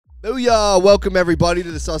Booyah! Welcome everybody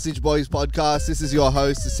to the Sausage Boys podcast. This is your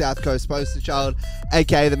host, the South Coast poster child,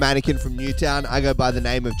 aka the mannequin from Newtown. I go by the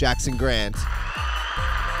name of Jackson Grant.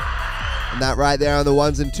 And that right there on the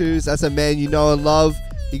ones and twos, that's a man you know and love.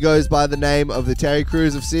 He goes by the name of the Terry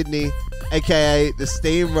Crews of Sydney, aka the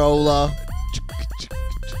Steamroller.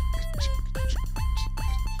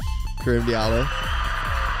 Kareem Diallo.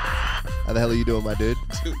 How the hell are you doing, my dude?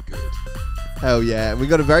 Doing good. Hell yeah. And we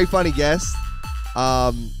got a very funny guest.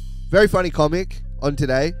 Very funny comic on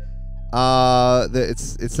today.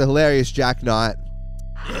 It's the hilarious Jack Knight.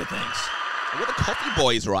 Yeah, thanks. We're the coffee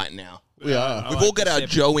boys right now. We are. We've all got our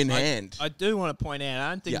Joe in hand. I do want to point out, I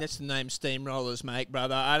don't think that's the name Steamrollers make,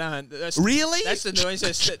 brother. I don't. That's, Really? That's the noise.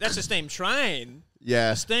 That's a steam train.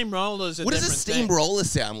 Yeah. Steamrollers are What does a different steamroller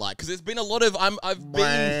sound like? Because there's been a lot of I've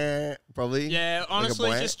been Probably. Yeah, honestly,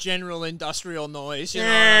 like a just general industrial noise. You know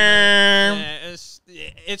what I mean?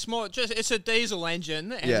 It's more just it's a diesel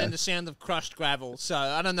engine and then the sound of crushed gravel. So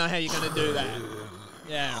I don't know how you're gonna do that.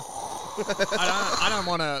 Yeah. I don't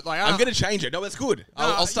want to like. I'm gonna change it. No, that's good.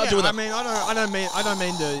 I'll start doing that. I mean, I don't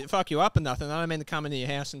mean to fuck you up or nothing. I don't mean to come into your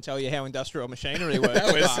house and tell you how industrial machinery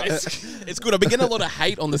works. It's good. I've been getting a lot of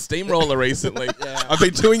hate on the steamroller recently. I've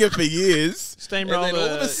been doing it for years. Steamroller. And then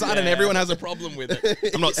all of a sudden, everyone has a problem with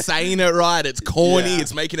it. I'm not saying it right. It's corny.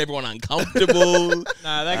 It's making everyone uncomfortable.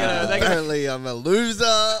 No, they got. Apparently, I'm a loser.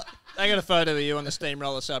 They got a photo of you on the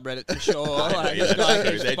steamroller subreddit for sure. Like, this guy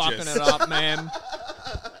keeps fucking it up, man.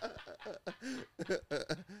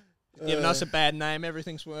 Giving us a bad name,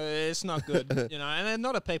 it's not good, you know. And they're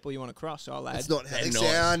not a people you want to cross, lad. That's not how they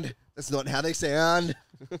sound. That's not how they sound.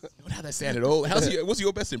 Not how they sound at all. What's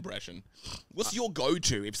your best impression? What's your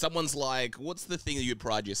go-to if someone's like, what's the thing that you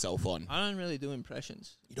pride yourself on? I don't really do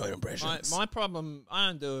impressions. You don't do impressions? My problem, I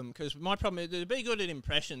don't do them because my problem is to be good at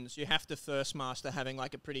impressions, you have to first master having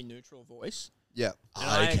like a pretty neutral voice. Yeah.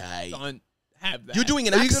 And okay. I don't have that. You're doing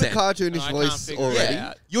an Are accent. you got a cartoonish voice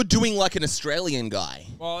already? You're doing like an Australian guy.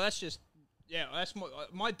 Well, that's just, that's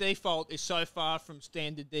my default is so far from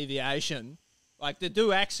standard deviation. Like, to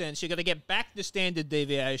do accents, you got to get back to standard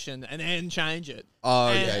deviation and then change it. Oh,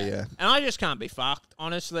 And yeah. I just can't be fucked,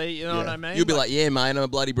 honestly. You know what I mean? You'll be like, yeah, mate, I'm a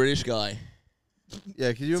bloody British guy.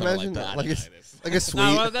 Yeah, can you Something imagine like that? that. Like a sweet...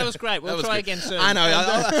 No, well, that was great. We'll try again soon. I know.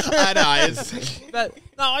 I know. But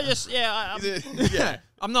no, I just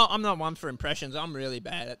I'm not one for impressions. I'm really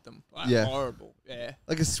bad at them. Like, horrible. Yeah.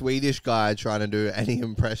 Like a Swedish guy trying to do any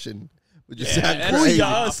impression would just sound that's- crazy.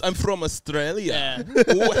 Yes, I'm from Australia. Yeah.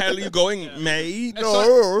 Oh, how are you going, mate?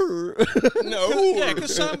 No. No. Yeah,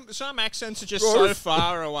 because some accents are just so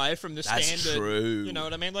far away from the That's standard. true. You know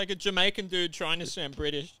what I mean? Like a Jamaican dude trying to sound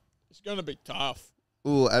British, it's gonna be tough.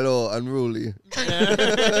 Ooh, hello, unruly.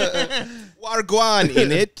 Warguan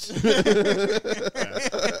in it.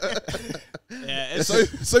 Yeah, It's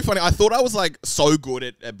so funny. I thought I was like so good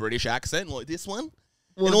at a British accent, like this one.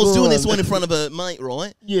 And I was doing this one in front of a mate,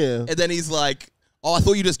 right? Yeah. And then he's like, "Oh, I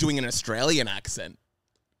thought you were just doing an Australian accent."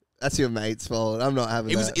 That's your mate's fault. I'm not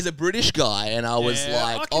having that. He's a British guy, and I was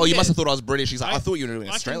I like, can "Oh, you get- must have thought I was British." He's like, "I thought you were doing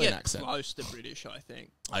an I Australian can get accent." close to British, I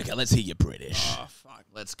think. Okay, let's hear you British. Oh fuck.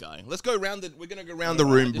 Let's go. Let's go around the. We're gonna go around the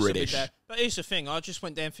room This will be British. bad. But here's the thing: I just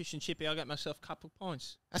went down fish and chippy. I got myself a couple of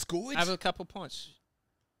points. That's good. Have a couple of points.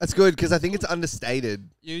 That's good because I think it's understated.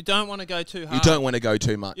 You don't want to go too hard. You don't want to go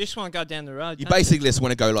too much. You just want to go down the road. You don't basically just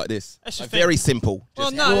want to go like this. That's the Like, thing. very simple. Well,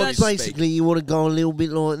 Just no, how that's- you Well, speak. basically, you want to go a little bit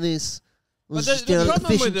like this. But Just down at the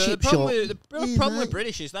fish and chip shop. the problem with mate.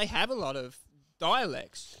 British is they have a lot of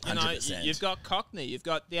dialects. You know, 100%. you've got Cockney, you've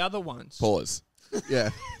got the other ones. Pause. Yeah.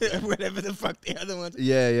 Whatever the fuck the other ones.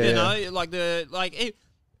 Yeah, yeah, You yeah. know,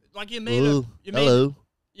 like you mean Ooh, you mean hello.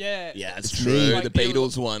 yeah. Yeah, it's It's true. me. The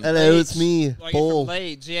Beatles one. Hello, Leeds. it's me, Like Paul. from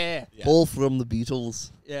Leeds, yeah. Paul from the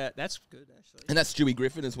Beatles. Yeah, that's good actually. And that's Stewie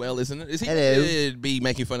Griffin as well, isn't it? Is he Hello. be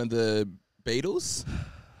making fun of the Beatles?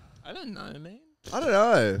 I don't know, man. I don't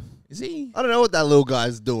know. Is he? I don't know what that little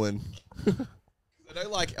guy's doing. I know,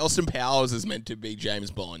 like, Austin Powers is meant to be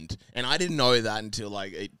James Bond, and I didn't know that until,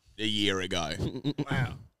 like, a year ago.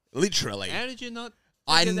 Wow. Literally. How did you not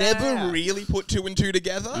I figure that never out? really put two and two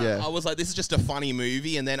together. Yeah. I was like, this is just a funny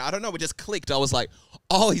movie, and then, I don't know, it just clicked. I was like,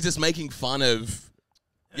 oh, he's just making fun of,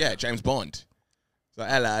 James Bond. So,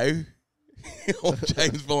 hello. Oh,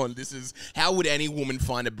 James Bond, this is, how would any woman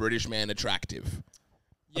find a British man attractive?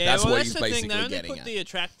 Yeah, That's well, what that's he's the thing. basically They only getting put at. the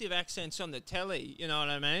attractive accents on the telly. You know what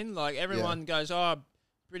I mean? Like everyone goes, "Oh,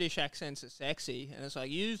 British accents are sexy," and it's like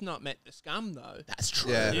you've not met the scum though. That's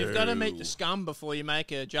true. Yeah. You've got to meet the scum before you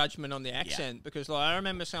make a judgment on the accent. Because like I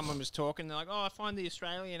remember someone was talking, they're like, "Oh, I find the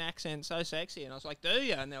Australian accent so sexy," and I was like, "Do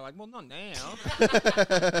you?" And they're like, "Well, not now.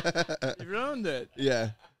 You ruined it."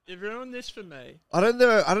 Yeah. You've ruined this for me. I don't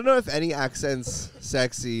know if any accent's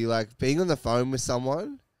sexy. Like being on the phone with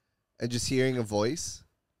someone and just hearing a voice.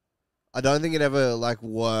 I don't think it ever like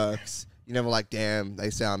works. You never like, damn, they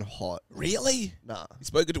sound hot. Really? Nah. You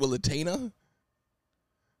spoken to a Latina? Have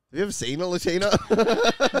you ever seen a Latina?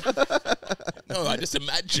 No, I just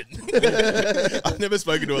imagine. I've never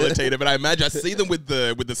spoken to a Latina, but I imagine I see them with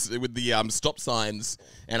the stop signs,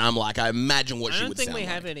 and I'm like, I imagine what she would sound like. I don't think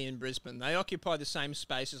we have any in Brisbane. They occupy the same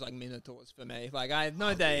space as like Minotaurs for me. Like I have no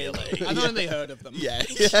idea. I've only heard of them. Yeah.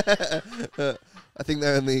 I think they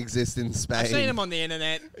only exist in Spain. I've seen them on the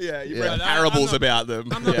internet. Yeah, you've Yeah. read parables about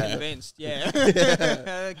them. I'm not Yeah. convinced. Yeah,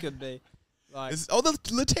 that could be. Like, The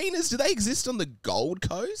Latinas, do they exist on the Gold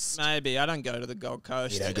Coast? maybe I don't go to the Gold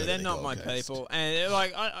Coast. You don't go to They're the not Gold my Coast. people, and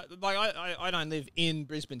I don't live in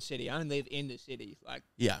Brisbane City. I don't live in the city. Like,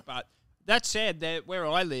 Yeah. but that said, where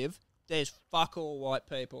I live, there's fuck all white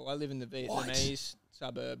people. I live in the Vietnamese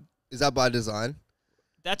suburb. Is that by design?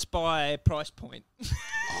 That's by price point.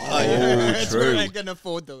 Oh, That's where true. I can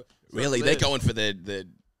afford to. Really, live. they're going for the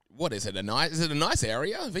what is it? Is it a nice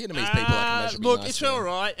area? Vietnamese people, I can imagine. Look, nice it's there. all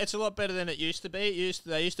right. It's a lot better than it used to be.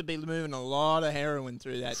 They used to be moving a lot of heroin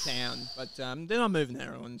through that town, but they're not moving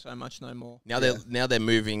heroin so much no more. Now they're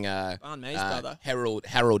moving Banh Mi's, brother.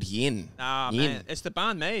 Harold Yin. Ah, Yin. man, it's the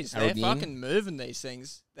banh mi's. Harold They're Yin. fucking moving these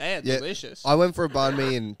things. They're Yeah. delicious. I went for a banh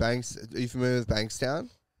mi in Banks. Are you familiar with Bankstown?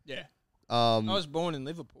 Yeah, I was born in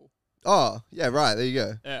Liverpool. Oh, yeah, right. There you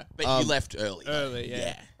go. Yeah, But you left early. early.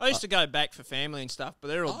 Yeah. I used to go back for family and stuff, but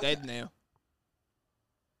they're all dead now,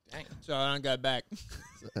 Dang. so I don't go back.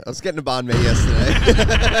 I was getting a banh mi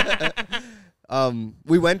yesterday.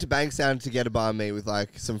 We went to Bankstown to get a banh mi with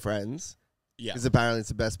like some friends. Yeah. Because apparently it's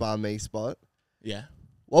the best banh mi spot. Yeah.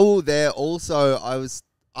 While we were there, also, I was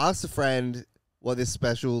asked a friend what this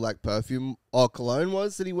special like perfume or cologne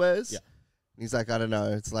was that he wears. Yeah. And he's like, I don't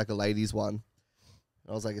know. It's like a ladies one.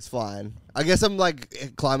 I was like, it's fine. I guess I'm like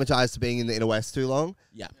acclimatized to being in the inner west too long.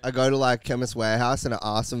 Yeah. I go to like Chemist Warehouse and I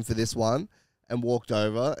asked them for this one and walked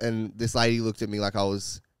over and this lady looked at me like I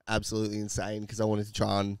was absolutely insane because I wanted to try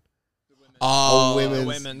on Oh,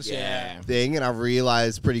 women's yeah. thing and I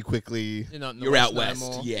realized pretty quickly. You're out no west.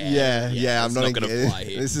 more. Yeah, I'm it's not, not going to fly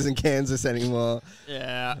here. This isn't Kansas anymore.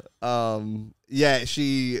 Yeah.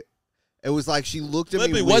 It was like she looked at me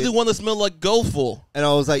Baby, weird, why do you want to smell like girl for? and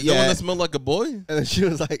I was like, You yeah. want to smell like a boy? And then she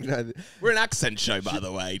was like, no. We're an accent show, by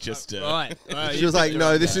the way. Just Right. She was like,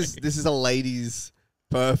 no, this is a lady's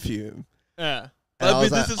perfume. Yeah. And I Baby, was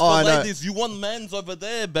this like, is oh, I for know. ladies. You want men's over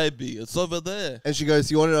there, baby. It's over there. And she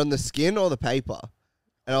goes, you want it on the skin or the paper?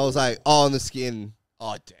 And I was like, oh, on the skin.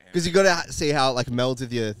 Oh, damn. Because you got to see how it like melts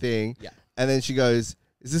with your thing. Yeah. And then she goes,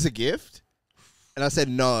 is this a gift? And I said,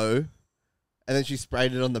 no. And then she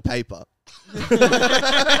sprayed it on the paper.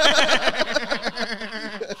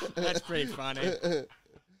 That's pretty funny.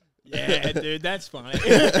 Yeah, dude, that's funny.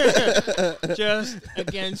 Just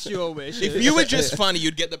against your wishes. If you were just funny,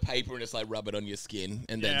 you'd get the paper and just like rub it on your skin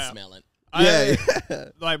and then Yeah. smell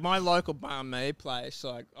it. Like my local banh mi place,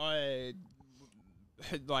 where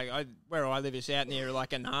I live is out near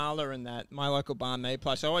like Anala and that. My local banh mi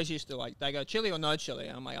place, I always used to like, they go chili or no chili.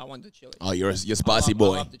 I'm like, I want the chili. Oh, you're a spicy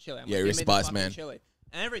boy. I love the chili. I'm Yeah, like, you're a "Give me the spice fucking man." Chili.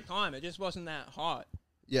 And every time it just wasn't that hot.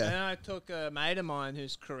 Yeah. And I took a mate of mine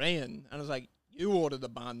who's Korean, and I was like, you order the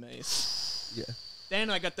banh mi's. Yeah. Then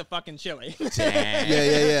I got the fucking chili. Damn.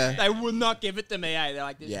 Yeah. They would not give it to me, eh? They're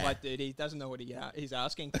like, this Yeah. white dude, he doesn't know what he's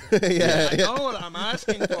asking for. Yeah. I know what I'm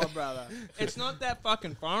asking for, brother. It's not that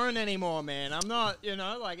fucking foreign anymore, man. I'm not,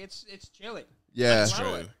 like, it's chili. Yeah. That's I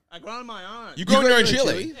grow true. it. I grow my own. You grow your own grow your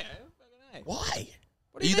chili? chili? Yeah. Fucking A. Why?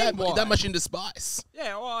 What Are do you mean, why? that much into spice?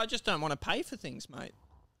 Yeah, well, I just don't want to pay for things, mate.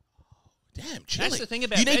 Damn, chili. the thing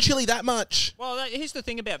about you need veg- chili that much. Well, here's the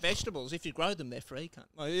thing about vegetables. If you grow them, they're free, cunt.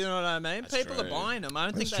 Like, you know what I mean? People true. are buying them. I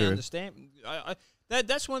don't think That's they true. understand.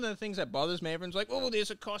 That's one of the things that bothers me. Everyone's like, oh,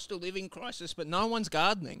 there's a cost of living crisis, but no one's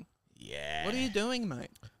gardening. Yeah. What are you doing,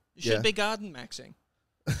 mate? You Yeah. should be garden maxing.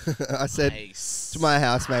 I said Nice. to my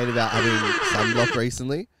housemate about having sunblock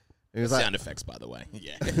recently. He was like, Sound effects, by the way.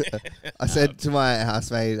 Yeah. I said to my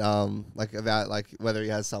housemate, about like whether he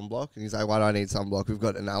has sunblock, and he's like, "Why do I need sunblock? We've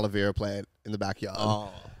got an aloe vera plant in the backyard."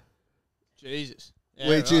 Oh. Jesus. Yeah,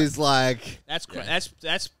 Which right. is like That's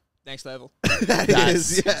next level. that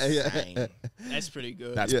That's is, yeah. insane. That's pretty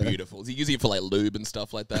good. That's Yeah. beautiful. Is he using it for like lube and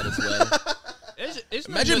stuff like that as well? Isn't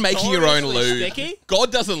Imagine it making your own notoriously lube. Sticky?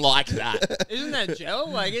 God doesn't like that. Isn't that gel?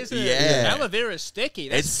 Like, isn't it? Yeah. Aloe vera is sticky.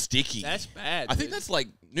 It's sticky. That's bad. I think dude. that's like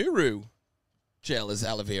Nuru gel is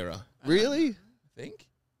aloe vera. Really? I think.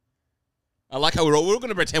 I like how we're all going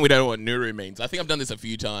to pretend we don't know what Nuru means. I think I've done this a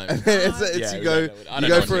few times. It's Yeah, you we go don't know. I you don't go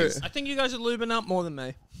know what for it it. is. I think you guys are lubing up more than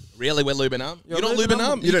me. Really, we're lubing up. You're not lubing lubing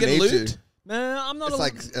up? up. You don't get need lubed? to. No, I'm not. It's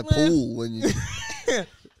like a pool when you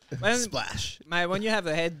splash. Mate, when you have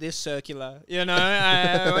a head this circular, you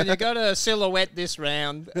know, when you got a silhouette this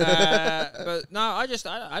round. But no, I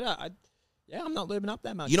don't. Yeah, I'm not lubing up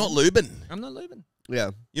that much. You're not lubing. I'm not lubing.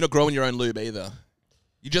 Yeah. You're not growing your own lube either.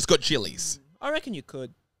 You just got chilies. I reckon you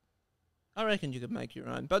could. I reckon you could make your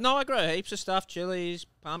own. But no, I grow heaps of stuff. Chilies,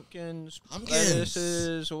 pumpkins.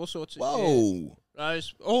 Lettuces, all sorts of shit.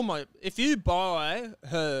 Rose. If you buy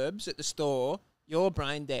herbs at the store, you're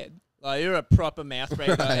brain dead. Like, you're a proper mouth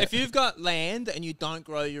breather. Right. If you've got land and you don't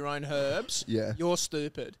grow your own herbs, you're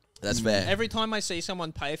stupid. That's fair. Every time I see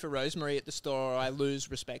someone pay for rosemary at the store, I lose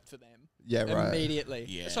respect for them. Yeah, right. Immediately.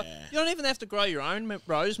 Yeah. So you don't even have to grow your own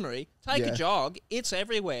rosemary. Take a jog. It's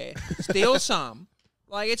everywhere. Steal some.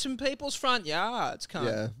 Like, it's in people's front yards.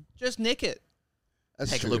 Yeah. Just nick it.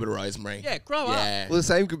 That's Take true. a little bit of rosemary. Yeah, grow up. Well, the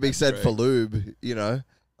same could be said true. for lube, you know.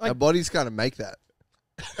 Like- Our bodies kind of make that,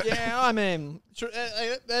 Yeah, I mean,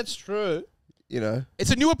 that's true. you know.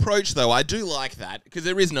 It's a new approach, though. I do like that because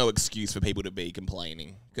there is no excuse for people to be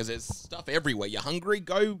complaining because there's stuff everywhere. You're hungry?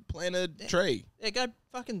 Go plant a tree. Yeah, go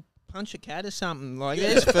fucking punch a cat or something. Like,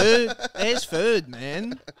 there's food. There's food,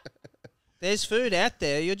 man. There's food out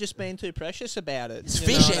there. You're just being too precious about it. There's You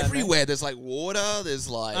know fish what I mean? everywhere. There's like water. There's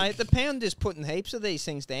like... Mate, the pound is putting heaps of these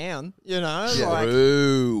things down. You know, Yeah. like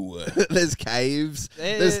True. There's caves.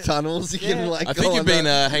 There's tunnels. You can like. I go think you've been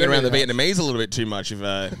under. hanging around the Very Vietnamese a little bit too much, if you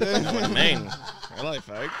know what I mean. Hello,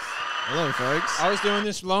 folks. Hello, folks. I was doing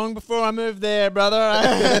this long before I moved there, brother.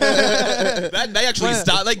 They actually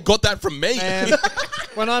They got that from me. Man,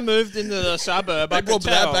 when I moved into the suburb, I They could brought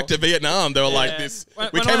tell. that back to Vietnam. They were like Yeah. this. When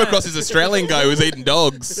We came I- across this Australian guy who was eating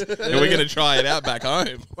dogs, and we're going to try it out back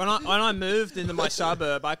home. When I moved into my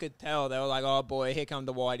suburb, I could tell they were like, "Oh boy, here come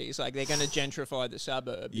the whiteys!" Like, they're going to gentrify the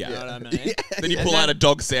suburb. Yeah. You know what I mean? Then you pull out a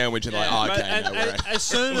dog sandwich and Yeah, like, oh, but okay, no, we're as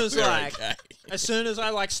soon as we're like, okay. as soon as I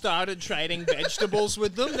like started trading vegetables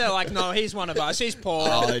with them, they're like, "No, he's one of us. He's poor."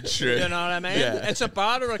 Oh, true. You know what I mean? Yeah. It's a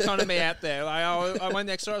barter economy out there. Like, I went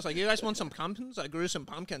next door. I was like, "You guys want some pumpkins?" I grew some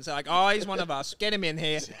pumpkins. They're like, "Oh, he's one of us. Get him in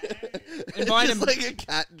here. Invite him." Just like a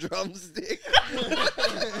cat drumstick.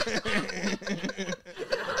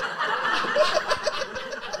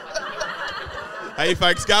 How you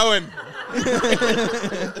folks going?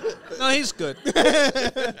 No, he's good.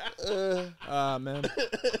 Oh, man.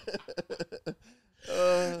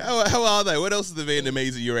 How are they? What else are the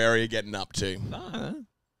Vietnamese in your area getting up to? I don't know.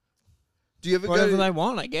 Do you ever Whatever go? they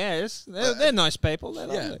want, I guess. They're nice people. They're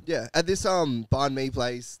lovely. Yeah, at this banh mi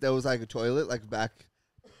place, there was like a toilet like back.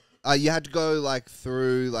 You had to go like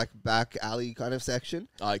through like back alley kind of section,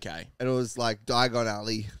 Okay. and it was like Diagon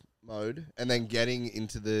Alley mode, and then getting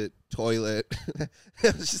into the toilet,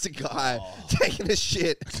 it was just a guy taking a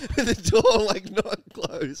shit with the door like not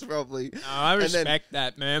closed probably. No, I then- respect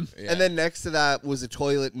that, man. Yeah. And then next to that was a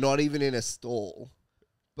toilet, not even in a stall,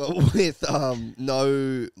 but with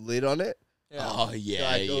no lid on it. Yeah. Oh,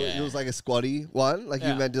 yeah, Like, yeah. It was like a squatty one. Like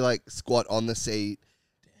Yeah. you meant to like squat on the seat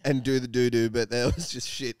and do the doo-doo, but there was just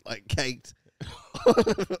shit like caked on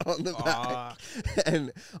the back.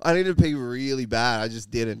 And I needed to pee really bad. I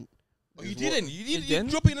just didn't. Oh, you didn't. You didn't?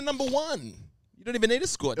 drop in a number one. You don't even need a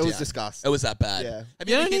squat It was down. disgusting. It was that bad. Yeah. Have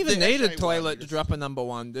You ever don't hit even the need a X-ray toilet one? to drop a number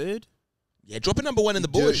one, dude. Yeah, drop a number one in the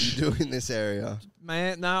bush. You do in this area.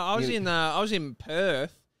 Man, no, I was in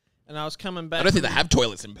Perth, and I was coming back. I don't think they from- have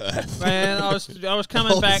toilets in Perth. Man, I was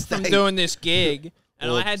coming Whole back from state. doing this gig, and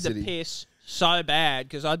Or I had city. to piss so bad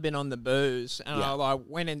because I'd been on the booze, and Yeah. I like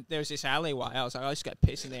went in. There was this alleyway. I was like, I just got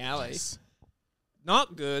piss in the alley.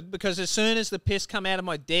 Not good, because as soon as the piss come out of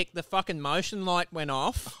my dick, the fucking motion light went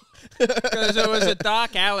off. Because it was a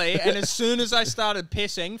dark alley, and as soon as I started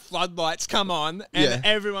pissing, floodlights come on, and Yeah.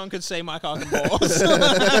 everyone could see my cock and balls.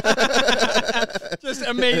 Just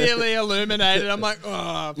immediately illuminated. I'm like,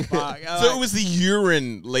 oh, fuck. So it was the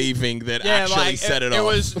urine leaving that actually set it off. It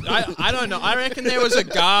was, I don't know. I reckon there was a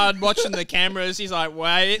guard watching the cameras. He's like,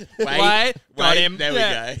 wait, got wait, him. there we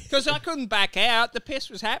go. Because I couldn't back out. The piss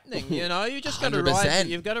was happening, you know? You just got to 100%. ride.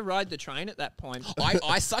 You've got to ride the train at that point.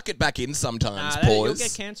 I suck it back in sometimes. You'll Pause.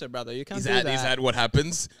 get cancer, brother. You can't Is do that that. is that what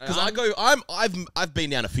happens? Because I've been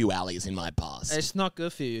down a few alleys in my past, It's not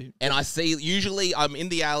good for you. and I see usually I'm in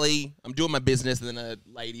the alley, I'm doing my business, and then a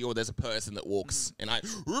lady or there's a person that walks, and I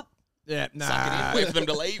whoop, Yeah, suck it in, wait for them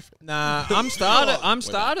to leave. Nah, I'm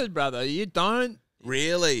started, brother. You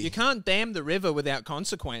Really? you can't dam the river without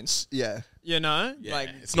consequence. Yeah. You know, Yeah,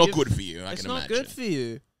 it's not good for you. I It's can not imagine. good for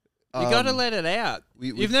you. You got to let it out.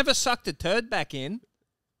 You've never sucked a turd back in.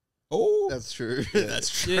 Oh, That's true.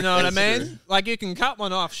 that's true. You know what I That's mean? true. Like, you can cut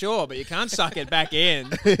one off, sure, but you can't suck it back in.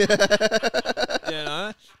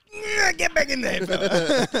 Get back in there,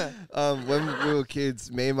 fella. When we were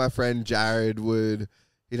kids, me and my friend Jared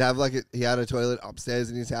he'd have he had a toilet upstairs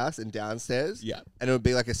in his house and downstairs. Yeah. And it would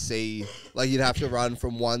be like a C. Like you'd have to run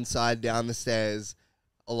from one side down the stairs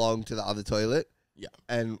along to the other toilet. Yeah.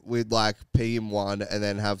 And we'd like pee in one and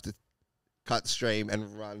then have to cut stream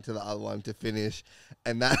and run to the other one to finish.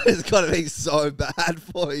 And that has got to be so bad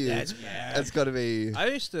for you. That's bad. It's got to be. I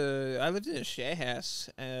lived in a share house,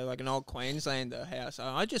 like an old Queenslander house.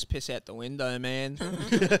 I just piss out the window, man.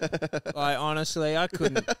 Like, honestly, I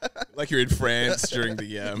couldn't. Like you're in France during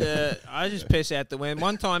the... I just piss out the window.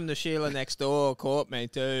 One time the Sheila next door caught me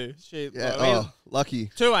too. Lucky.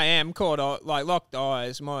 2 a.m. locked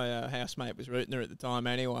eyes. My housemate was rooting her at the time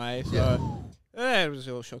anyway, so... Yeah, it was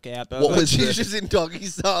all shook out. But what was she just in doggy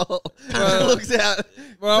style? Looks out.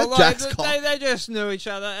 Well, like, Jack's they just knew each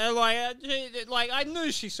other. And I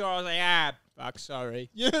knew she saw. I was like, fuck, sorry.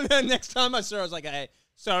 The next time I saw her, I was like, hey,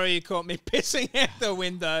 sorry you caught me pissing out the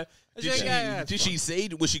window. Did she see?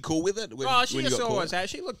 Was she cool with it? She just saw what's out.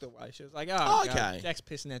 She looked away. She was like, oh, okay. God, Jack's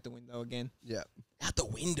pissing out the window again. Yeah. Out the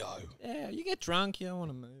window? Yeah, you get drunk, you don't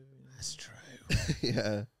want to move. That's true.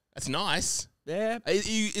 Yeah. That's nice. Yeah.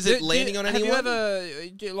 Is it landing on anyone?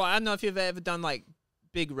 I don't know if you've ever done like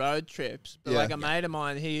big road trips, but like a mate of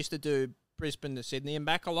mine, he used to do Brisbane to Sydney and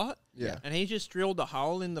back a lot. Yeah. And he just drilled a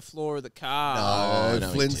hole in the floor of the car.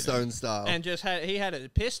 No, Flintstone style. And he had a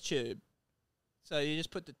piss tube. So you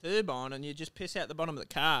just put the tube on and you just piss out the bottom of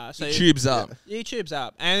the car. So tubes up. He tubes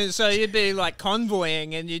up. And so you'd be like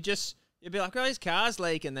convoying and you'd be like, oh, his car's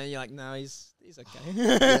leaking. Then you're like, no, he's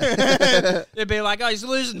okay. You'd be like, oh, he's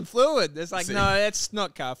losing fluid. It's like, no, that's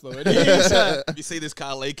not car fluid. If you see this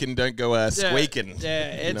car leaking, don't go squeaking.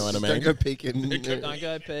 Yeah, you know what I mean? Don't go peeking. Don't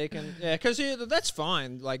go peeking. Yeah, because that's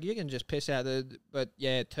fine. Like, you can just piss out but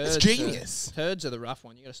yeah, turds. It's genius. Turds are the rough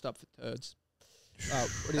one. You got to stop for turds.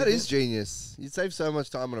 That is genious. You'd save so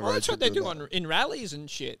much time on a road trip. That's what they do in rallies and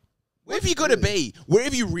shit. Where have you got to be? Where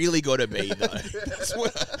have you really got to be, though? That's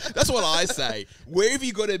what I say. Where have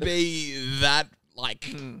you got to be that,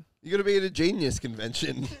 like... You got to be at a genius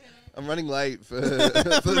convention. I'm running late for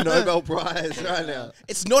the Nobel Prize right now.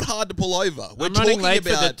 It's not hard to pull over. I'm running late for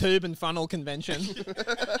the tube and funnel convention.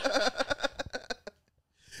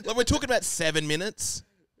 Like, we're talking about 7 minutes.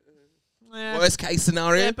 Yeah. Worst case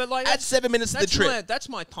scenario. Yeah, but like add 7 minutes to the trip. That's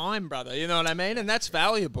my time, brother. You know what I mean? And that's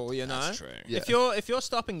valuable, you know? That's true. Yeah. If you're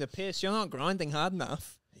stopping the piss, you're not grinding hard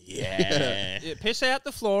enough. Yeah. Piss out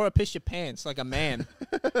the floor or piss your pants like a man.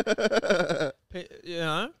 You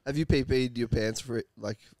know? Have you pee-peed your pants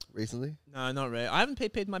recently? No, not really. I haven't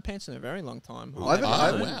pee-peed my pants in a very long time. I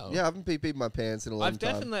haven't pee-peed my pants in a long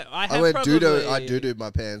time. I doo-dooed my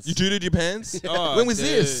pants. You doo-dooed your pants? Oh, when was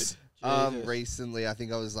this? Recently, I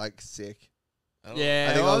think I was like sick. Yeah,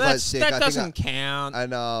 I think I was sick. That doesn't count.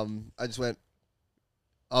 And I just went.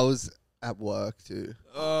 I was at work too.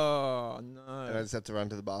 Oh no! And I just had to run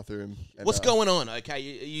to the bathroom. And, what's going on? Okay,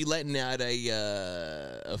 you letting out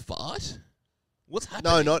a fart? What's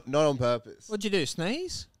happening? No, not on purpose. What'd you do?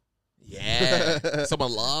 Sneeze? Yeah.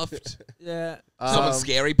 Someone laughed. Yeah. Someone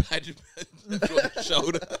scary patted on the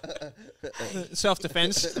shoulder.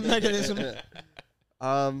 Self-defense mechanism.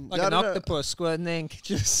 Like an octopus squirting ink,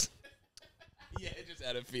 just... Yeah, just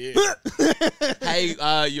out of fear.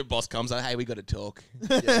 Hey, your boss comes out, hey, we got to talk.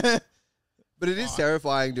 Yeah. But it is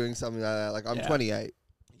terrifying doing something like that. Like, I'm 28,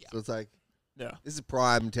 so it's like, this is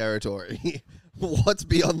prime territory. What's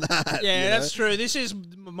beyond that? Yeah, that's true. This is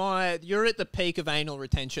you're at the peak of anal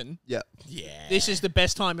retention. Yeah. Yeah. This is the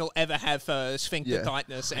best time you'll ever have for sphincter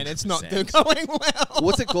tightness, and it's not going well.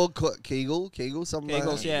 What's it called? Kegel? Something Kegels,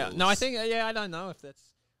 like that? yeah. No, I think, I don't know if that's...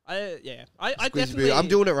 I definitely... I'm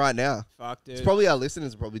doing it right now. Fuck, dude. It's probably our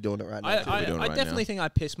listeners are probably doing it right now. I definitely think I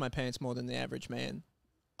piss my pants more than the average man.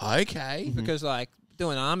 Okay. Because, like,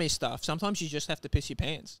 doing army stuff, sometimes you just have to piss your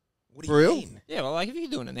pants. What do you mean? Yeah, well, like, if you're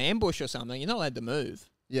doing an ambush or something, you're not allowed to move.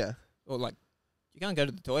 Yeah. Or, like, you can't go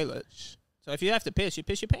to the toilet. So if you have to piss, you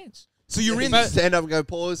piss your pants. So you're in... Stand up and go,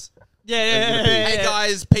 pause. Yeah. Hey,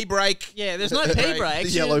 guys, pee break. Yeah, there's no pee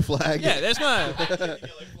breaks. The yellow flag. Yeah, there's no...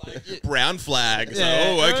 Brown flag. So,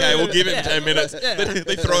 Yeah. okay, we'll give him 10 minutes. Yeah.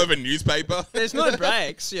 They throw over newspaper. There's no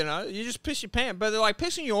breaks, you know. You just piss your pants. But, like,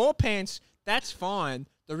 pissing your pants, that's fine.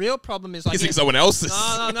 The real problem is like pissing someone else's.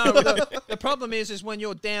 No. The problem is when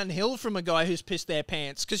you're downhill from a guy who's pissed their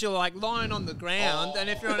pants because you're like lying on the ground, and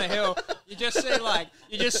if you're on a hill, you just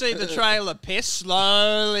see the trail of piss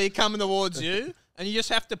slowly coming towards you, and you just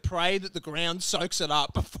have to pray that the ground soaks it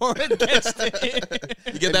up before it gets to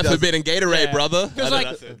you. You get that forbidden Gatorade, brother. Because like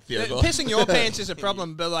pissing your pants is a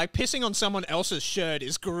problem, but like pissing on someone else's shirt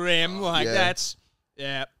is grim. Like that's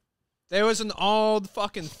There was an old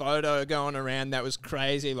fucking photo going around that was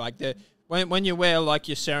crazy. Like when you wear like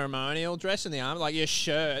your ceremonial dress in the army, like your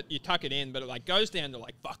shirt, you tuck it in, but it like goes down to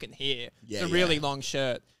like fucking here. It's a really long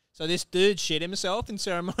shirt. So this dude shit himself in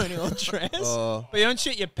ceremonial dress, but you don't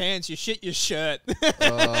shit your pants, you shit your shirt.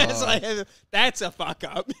 It's like, that's a fuck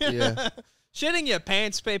up. Yeah. Shitting your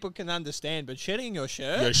pants, people can understand, but shitting your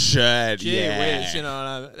shirt? Your shirt, Gee whiz, you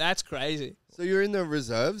know, that's crazy. So you're in the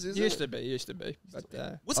reserves, is Used it? to be.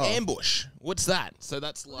 But, What's ambush? What's that? So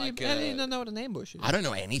that's like... how do you not know what an ambush is? I don't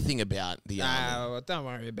know anything about the army. No, don't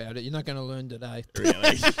worry about it. You're not going to learn today.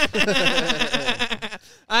 Really?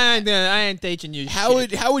 I ain't teaching you How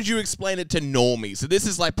shit. how would you explain it to normies? So this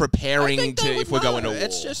is like preparing to if we're going to war.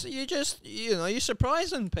 It's just you're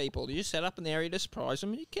surprising people. You set up an area to surprise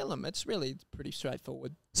them and you kill them. It's really pretty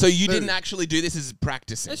straightforward. So you didn't actually do this as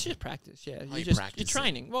practicing? It's just practice, yeah. Oh, You're practicing.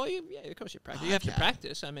 training. Well, of course you practice. You have to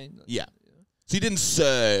practice. I mean, Yeah. So you didn't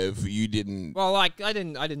serve. You didn't. well, like I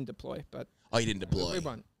didn't deploy, but Oh, you didn't deploy. we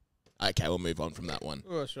won. Okay, we'll move on from that one.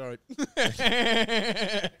 Oh, sorry.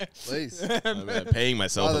 Please. I'm peeing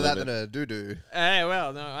myself a Either little that bit. than a doo-doo. Hey,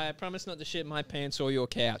 well, no, I promise not to shit my pants or your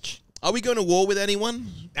couch. Are we going to war with anyone?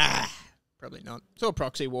 Probably not. It's all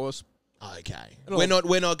proxy wars. Okay. It'll- We're not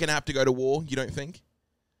going to have to go to war, you don't think?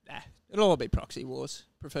 It'll all be proxy wars.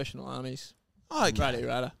 Professional armies. Oh, okay. Righty,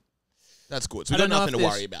 righty. That's good. So I we've got don't know nothing if to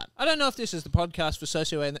this- worry about. I don't know if this is the podcast for This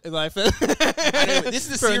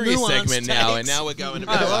is a For a serious nuanced segment now, takes. and now we're going a bit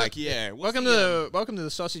Oh, well, like, yeah. welcome to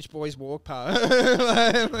the Sausage Boys walk part.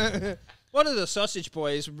 What do the Sausage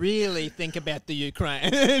Boys really think about the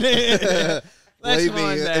Ukraine? Let's Believe me,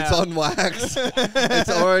 find it's out. on wax. It's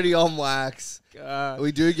already on wax. God.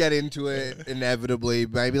 We do get into it inevitably.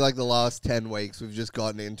 Maybe like the last 10 weeks, we've just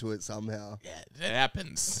gotten into it somehow. Yeah, it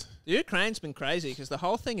happens. The Ukraine's been crazy because the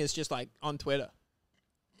whole thing is just like on Twitter.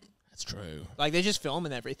 That's true. Like they're just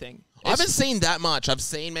filming everything. I haven't seen that much. I've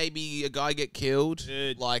seen maybe a guy get killed,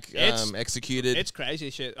 Dude, like it's- executed. It's crazy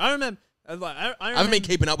shit. I remember. I I haven't been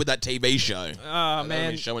keeping up with that TV show. Oh They haven't man,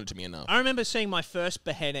 been showing it to me enough. I remember seeing my first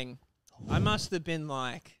beheading. I must have been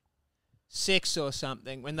like 6 or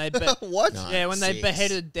something when they What? No. yeah when they 6.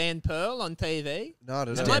 beheaded Dan Pearl on TV. No, I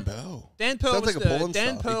don't know. Dan Bell. Dan Pearl Sounds was like a the porn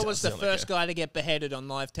Dan star. Pearl He was does the sound like first guy to get beheaded on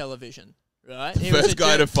live television. Right, First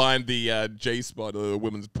guy to find the G spot or the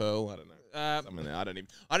woman's pearl. I don't know. I mean, I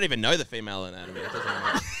don't even know the female anatomy. It doesn't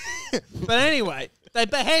matter. But anyway, they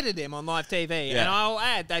beheaded him on live TV, Yeah. and I'll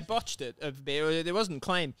add they botched it a bit. It wasn't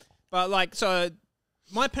clean, but like so.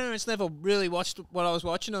 My parents never really watched what I was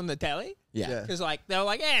watching on the telly. Yeah. Because like they were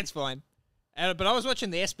like, yeah, it's fine. But I was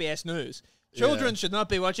watching the SBS News. Children should not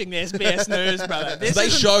be watching the SBS News, brother. This They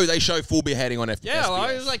isn't- they show full beheading on SBS. Yeah, well,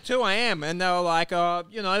 it was like 2 a.m. and they were like,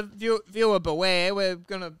 viewer beware, we're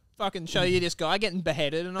gonna fucking show you this guy getting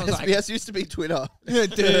beheaded, and I was SBS used to be Twitter.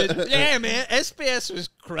 like, dude, yeah, man, SBS was It's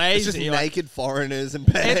crazy. just like, naked foreigners and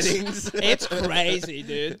beheadings. it's crazy,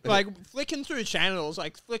 dude. Like flicking through channels,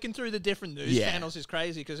 like flicking through the different news Yeah. channels is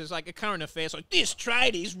crazy because it's like a current affairs. Like this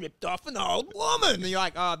tradie's ripped off an old woman, and you're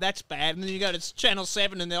like, oh, that's bad. And then you go to Channel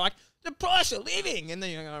 7, and they're like, the price of living, and then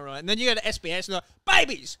you're like, all right. And then you go to SBS, and they're like,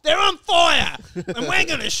 babies, they're on fire, and we're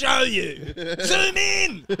gonna show you. Zoom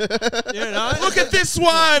in. You know, Look at this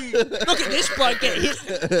one. Look at this bloke get hit.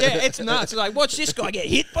 Yeah, it's nuts. It's like, watch this guy get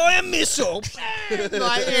hit by a missile.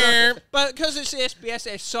 Like, yeah. But because it's the SBS,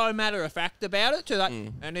 they're so matter of fact about it. To like,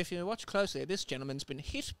 and if you watch closely, this gentleman's been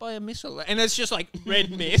hit by a missile, and it's just like red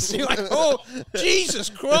mist. You're like, oh, Jesus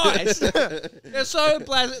Christ! They're so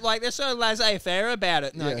they're so laissez-faire about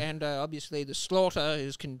it, and, like, Yeah. and obviously the slaughter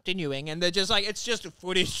is continuing, and they're just like, it's just a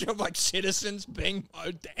footage of like citizens being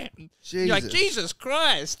mowed down. You're like, Jesus. Jesus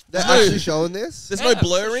Christ! They're actually showing this? There's Yeah, no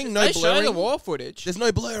blurring. No they show the blurring. war footage. There's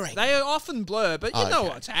no blurring. They often blur, but you know Okay.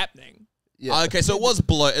 what's happening. Yeah. Okay, so it was a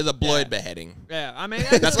blurred beheading. Yeah, I mean,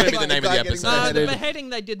 That's going to be the Like name of guy the getting episode. no, the beheaded. beheading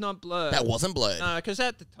they did not blur. That wasn't blurred. No, because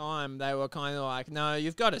at the time they were kind of like, no,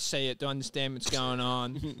 you've got to see it to understand what's going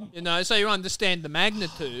on. You know, so you understand the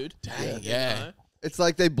magnitude. Dang, you yeah. know. It's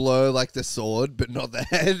like they blur like the sword, but not the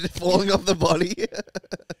head falling off the body.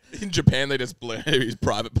 In Japan, they just blur his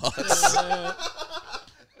private parts.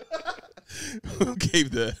 We'll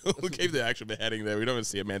keep the actual beheading there. We don't want to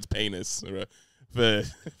see a man's penis. Or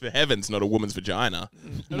for heavens, not a woman's vagina.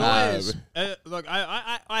 It always, look,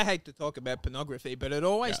 I hate to talk about pornography, but it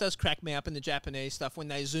always does crack me up in the Japanese stuff when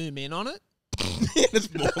they zoom in on it.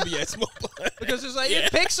 It's more, it's more blurred. Because it's like, you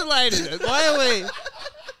pixelated it. Why are we...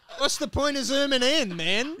 What's the point of zooming in,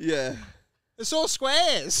 man? Yeah. It's all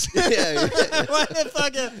squares. Yeah. What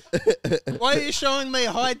the fuck? Why are you showing me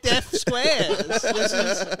high def squares?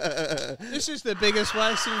 This is the biggest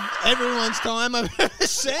waste of everyone's time I've ever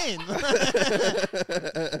seen.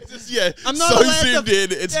 I'm not so allowed zoomed to,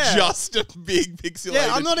 in, it's just a big pixelated.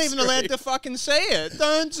 Yeah, I'm not even screen. allowed to fucking see it.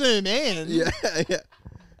 Don't zoom in. Yeah.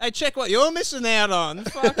 Hey, check what you're missing out on.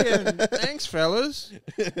 Fucking thanks, fellas.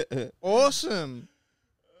 Awesome.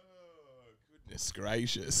 Goodness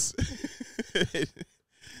gracious.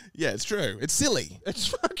 Yeah, it's true. It's silly. It's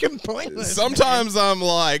fucking pointless. Sometimes I'm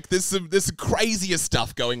like, there's crazier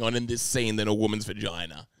stuff going on in this scene than a woman's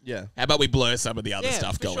vagina. Yeah. How about we blur some of the other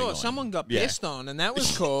stuff for going sure. on? Someone got pissed on, and that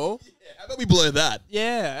was cool. How about we blur that?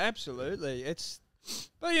 Yeah, absolutely.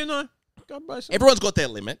 But you know, God bless them. Everyone's got their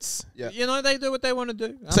limits. Yeah. You know, they do what they want to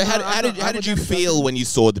do. So how did you feel when you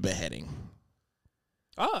saw the beheading?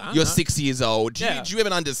 Oh, I don't You're know. 6 years old. Did Yeah. you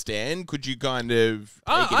even understand? Could you kind of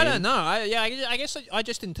take it I in? don't know. I guess I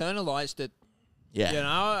just internalized it. Yeah. You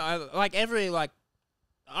know,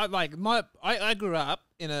 I grew up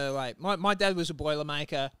in a my dad was a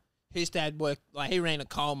boilermaker. His dad worked he ran a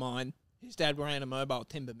coal mine. His dad ran a mobile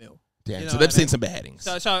timber mill. Damn. You know So what they've I seen mean? some beheadings.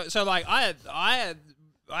 So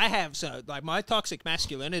my toxic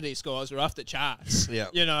masculinity scores are off the charts. Yeah.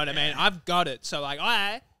 You know what I mean? I've got it. So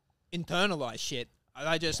I internalize shit.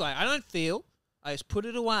 I just I don't feel. I just put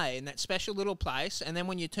it away in that special little place, and then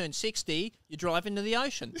when you turn 60, you drive into the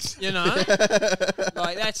ocean. You know,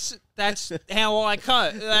 that's how I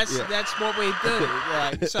cope. That's what we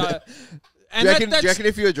do. So, and Do you reckon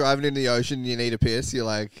if you were driving in the ocean and you need a piss, you're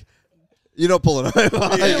not pulling over?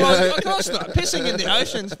 Well, of course not. Pissing in the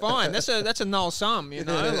ocean's fine. That's a null sum, you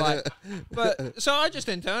know. But so I just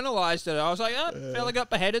internalized it. I was like, fella got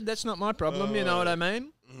beheaded. That's not my problem. You know what I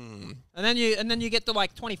mean? And then you get to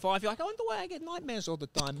 25. You're like, I wonder why I get nightmares all the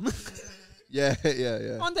time. Yeah.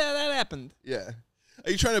 I wonder how that happened. Yeah.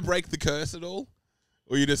 Are you trying to break the curse at all?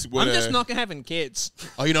 Or you just want I'm just not having kids.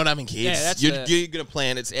 Oh, you're not having kids? Yeah, that's you're going to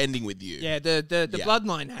plan it's ending with you. Yeah, the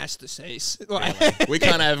bloodline has to cease. We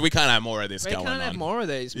can't have more of this We going on. can't have more of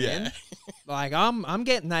these, man. Yeah. I'm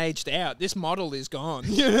getting aged out. This model is gone.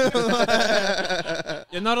 You're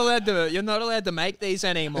not allowed to make these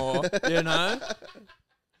anymore. You know,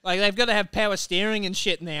 they've got to have power steering and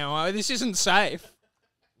shit now. This isn't safe.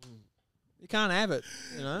 You can't have it.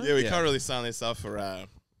 You know. Yeah, we can't really sign this up for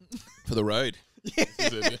the road.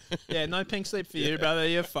 Yeah, no pink slip for you, brother.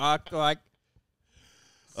 You're fucked. 6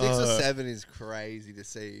 or 7 is crazy to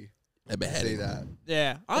see. See that.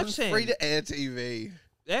 Yeah, I've seen. Free to air TV.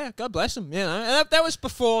 Yeah, God bless them. You know, and that was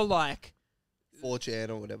before 4chan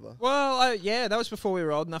or whatever. Well, that was before we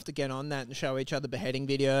were old enough to get on that and show each other beheading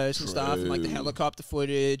videos and stuff, and the helicopter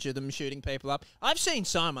footage of them shooting people up. I've seen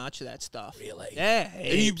so much of that stuff. Really? Yeah.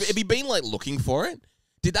 Have you been looking for it?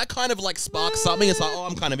 Did that kind of spark something? It's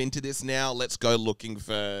I'm kind of into this now. Let's go looking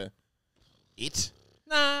for it.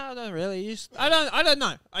 Nah, I don't really. I don't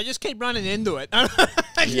know. I just keep running into it.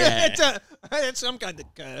 Yeah. It's some kind of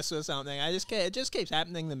curse or something. It just keeps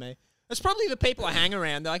happening to me. It's probably the people I hang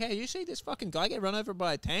around. They're like, hey, you see this fucking guy get run over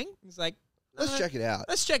by a tank? It's like, Let's check it out.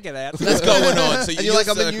 Let's check it out. That's going on. So And you're like,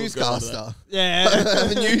 I'm a newscaster. Yeah.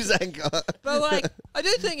 I'm a news anchor. But I do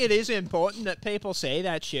think it is important that people see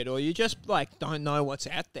that shit, or you just don't know what's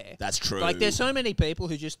out there. That's true. There's so many people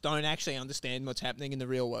who just don't actually understand what's happening in the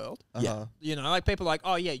real world. Yeah. You know, people are like,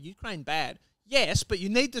 oh yeah, Ukraine bad. Yes, but you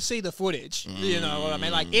need to see the footage. You know what I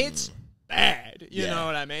mean? It's bad. You know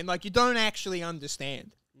what I mean? You don't actually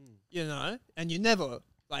understand. You know, and you never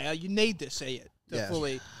you need to see it to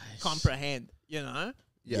fully comprehend. You know.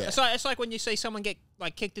 Yeah. It's like when you see someone get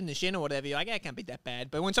kicked in the shin or whatever, you're like, it can't be that bad.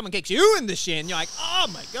 But when someone kicks you in the shin, you're like, oh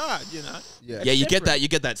my God, you know. Yeah. Yeah, you get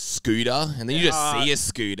that scooter, and then you just see a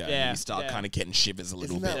scooter, yeah, and you start kind of getting shivers a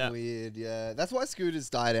little Isn't bit. that weird? Yeah. That's why scooters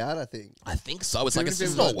died out, I think. I think so. It's Even it's if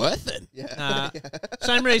just it not was- worth it. Yeah.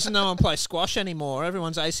 Same reason no one plays squash anymore.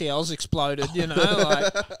 Everyone's ACLs exploded, you know.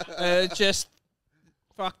 Just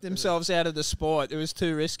fucked themselves out of the sport. It was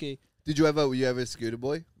too risky. Were you ever a scooter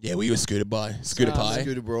boy? Yeah, we were scooter pie.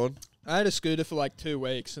 Scooter brawn? I had a scooter for 2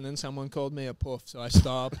 weeks, and then someone called me a puff, so I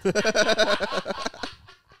stopped.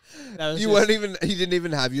 You didn't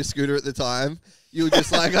even have your scooter at the time. You were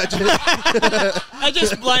just like, I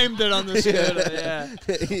just blamed it on the scooter, yeah.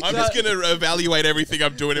 I'm just going to evaluate everything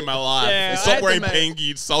I'm doing in my life. Yeah, I Stop had wearing to make- ping,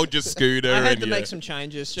 you sold your scooter. I had and to you make some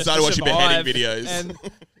changes just started to watching survive. beheading videos.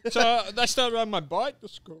 And so I started riding my bike to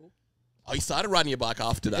school. Oh, you started riding your bike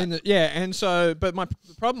after that? But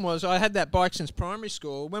the problem was I had that bike since primary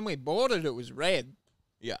school. When we bought it, it was red.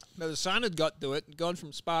 Yeah. But the sun had got to it, gone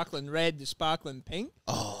from sparkling red to sparkling pink.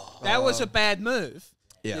 Oh. That was a bad move.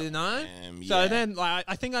 Yeah. You know? Yeah. So then, like,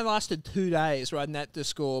 I think I lasted 2 days riding that to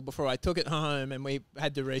school before I took it home and we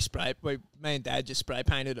had to respray. Me and Dad just spray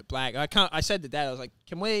painted it black. I said to Dad, I was like,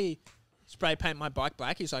 can we spray paint my bike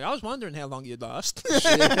black? He's like, I was wondering how long you'd last.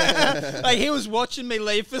 Like, he was watching me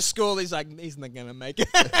leave for school. He's like, he's not going to make it.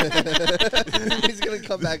 He's going to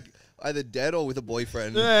come back either dead or with a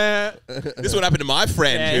boyfriend. Yeah. This is what happened to my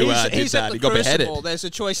friend who did that. He got beheaded. There's a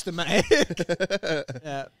choice to make.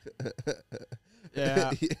 Yeah.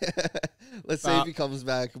 Yeah. Let's see if he comes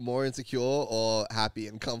back more insecure or happy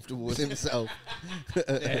and comfortable with himself.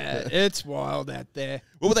 Yeah, it's wild out there.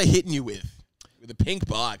 What were they hitting you with? With a pink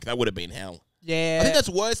bike? That would have been hell. Yeah. I think that's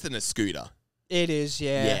worse than a scooter. It is,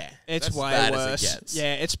 yeah. Yeah. It's That's way bad as it worse. gets.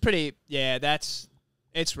 Yeah, it's pretty, it's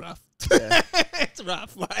rough. Yeah. It's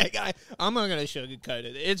rough. Like, I'm not going to sugarcoat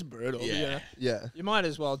it. It's brutal. Yeah. You know? Yeah. You might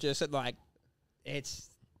as well just, like, it's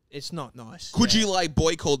not nice. Could you, like,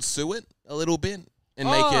 boy called sue it a little bit and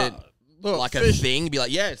make it look, like a thing? Be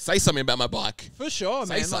like, yeah, say something about my bike. For sure,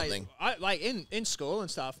 Say man. something. Like in school and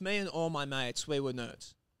stuff, me and all my mates, we were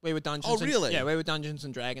nerds. We were Dungeons. Oh, really? Yeah, we were Dungeons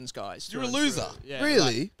and Dragons guys. You're a through and loser. through. Yeah,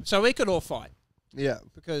 Really? like, so we could all fight Yeah.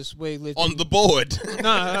 because we lived On the board.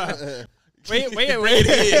 No. We I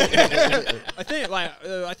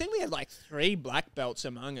think we had like 3 black belts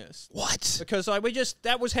among us What? because like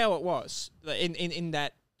that was how it was in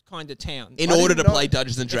that kind of town. In I order to didn't know- play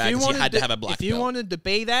Dungeons and if you Dragons, you wanted had to have a black If you belt. wanted to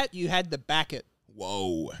be that, you had to back it.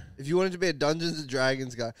 Whoa. If you wanted to be a Dungeons and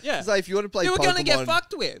Dragons guy, Yeah. it's like if you want to play You were Pokemon, going to get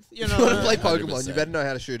fucked with. You know. if you want to play Pokemon, 100%. you better know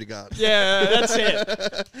how to shoot a gun. Yeah, that's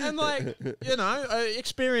it. And like, you know,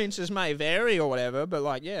 experiences may vary or whatever, but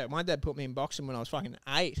like, yeah, my dad put me in boxing when I was fucking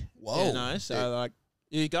 8. Whoa. You know, so like,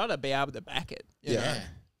 you got to be able to back it. You Yeah. know,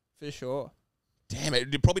 for sure. Damn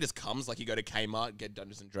it. It probably just comes like you go to Kmart, get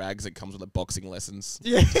Dungeons and Dragons, it comes with the boxing lessons.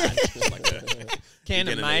 Yeah. Like Can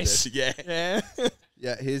you're of gonna need mace. it. Yeah. Yeah.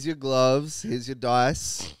 Yeah, here's your gloves. Here's your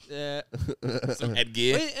dice. Yeah. Some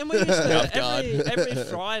headgear. We used to, Mouth guard. every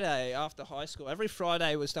Friday after high school, every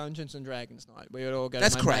Friday was Dungeons and Dragons night. We would all go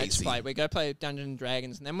That's to my mate's crazy. play. We'd go play Dungeons and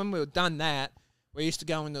Dragons. And then when we were done that, we used to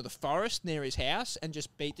go into the forest near his house and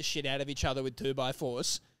just beat the shit out of each other with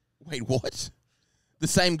 2x4s. Wait, what? The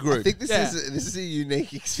same group. I think this Yeah. is a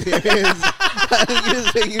unique experience. I think you're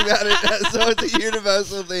thinking about it, so it's a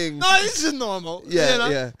universal thing. No, this is normal. Yeah, you know?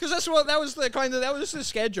 yeah. Because that was the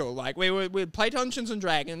schedule. Like we'd play Dungeons and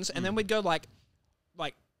Dragons, and then we'd go like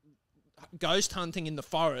ghost hunting in the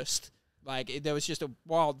forest. Like there was just a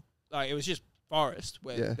wild, it was just forest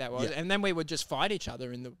where that was, and then we would just fight each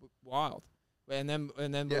other in the wild. And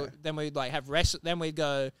then we'd like have then we'd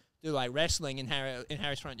go do like wrestling in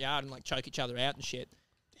Harry's front yard and like choke each other out and shit.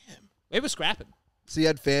 Damn, we were scrapping. So you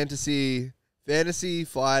had fantasy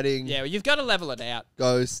fighting, Yeah, well, you've got to level it out.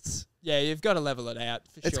 ghosts. Yeah, you've got to level it out.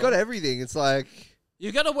 For It's sure. got everything. It's like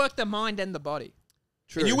You've got to work the mind and the body.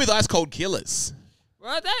 true. And you're with Ice Cold Killers.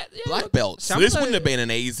 Right, Black look, belts. So some this of wouldn't those- have been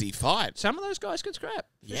an easy fight. Some of those guys could scrap.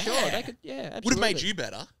 For Yeah. sure. They could, yeah, absolutely. Would have made you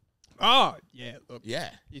better. Oh, yeah, look. Yeah.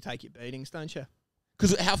 You take your beatings, don't you?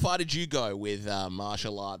 Because how far did you go with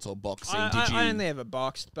martial arts or boxing? Did you? I only ever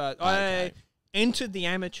boxed, but Okay. I entered the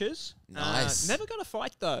amateurs. Nice. Never got a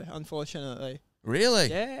fight, though, unfortunately. Really?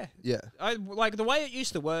 Yeah. yeah. Like, the way it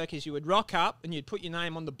used to work is you would rock up and you'd put your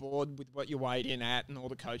name on the board with what you weighed in at, and all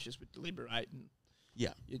the coaches would deliberate, and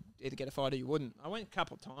Yeah. you'd either get a fight or you wouldn't. I went a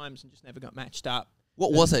couple of times and just never got matched up.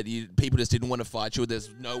 What was it? People just didn't want to fight you. Or there's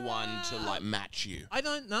no one to like match you. I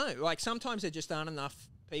don't know. Like, sometimes there just aren't enough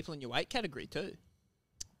people in your weight category, too.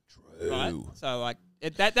 True. Right? So, like,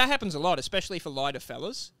 that happens a lot, especially for lighter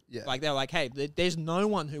fellas. Yeah. Like, they're like, hey, there's no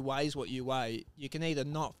one who weighs what you weigh. You can either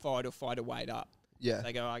not fight or fight a weight up. Yeah.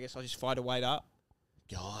 They go, I guess I'll just fight a weight up.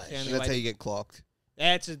 Gosh. Yeah. And that's how you get clocked.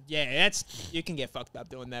 You can get fucked up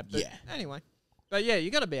doing that. But Yeah. anyway. But yeah, you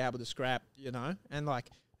got to be able to scrap, you know? And, like,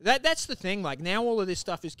 that's the thing. Like, now all of this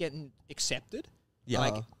stuff is getting accepted. Yeah.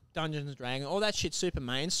 Like, Dungeons and Dragons, all that shit's super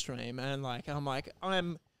mainstream. And, like,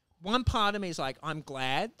 one part of me is like, I'm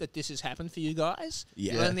glad that this has happened for you guys.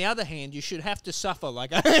 Yeah. But on the other hand, you should have to suffer.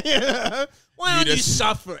 Like, why aren't you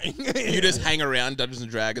suffering? You just hang around Dungeons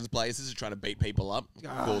and Dragons places and trying to beat people up,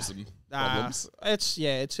 cause some problems. It's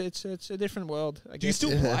a different world. I Do you guess.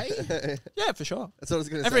 still play? Yeah, for sure. That's what I was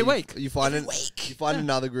gonna say. Every week. You find Every week. You find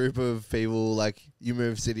another group of people, like you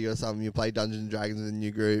move city or something. You play Dungeons and Dragons with a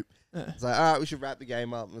new group. Yeah. It's like, all right, we should wrap the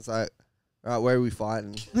game up. And it's like, all right, where are we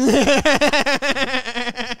fighting?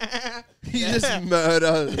 You just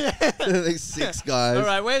murder like 6 guys. All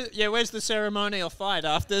right, where's the ceremonial fight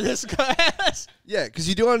after this, guys? Yeah, because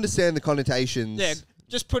you do understand the connotations. Yeah,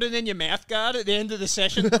 just put it in your mouth guard at the end of the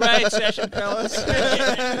session. Great session, fellas.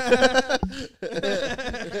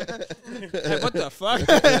 Hey, what the fuck?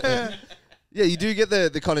 Yeah, you do get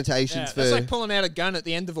the connotations for. It's like pulling out a gun at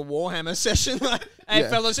the end of a Warhammer session. Like, hey,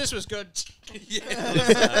 fellas, this was good.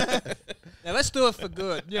 Now let's do it for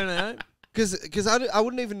good, you know? Because I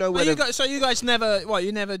wouldn't even know where you guys never,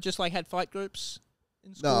 you never just like had fight groups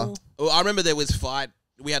in school? No. Well, I remember there was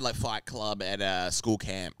we had like fight club at school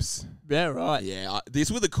camps. Yeah, right. Yeah,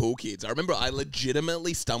 these were the cool kids. I remember I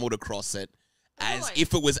legitimately stumbled across it as like-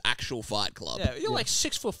 if it was actual fight club. Yeah, you're like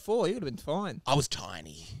 6'4", you would have been fine. I was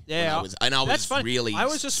tiny. Yeah, I was that's funny. really. I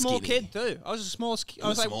was a small skinny. kid too. I was a small. I a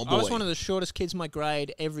was like, small I was boy. one of the shortest kids in my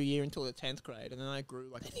grade every year until the 10th grade, and then I grew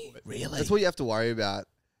like a foot. Really? that's what you have to worry about.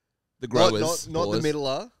 The Not, growers. not the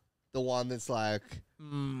middler, the one that's like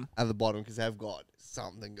Mm. at the bottom because they've got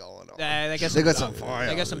something going on. Yeah, they got some fire.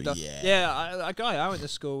 They got some. Yeah. A guy I went to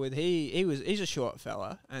school with. He's a short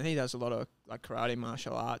fella, and he does a lot of like karate,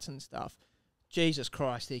 martial arts, and stuff. Jesus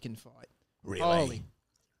Christ, he can fight. Really?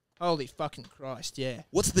 Holy fucking Christ, yeah.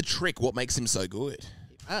 What's the trick? What makes him so good?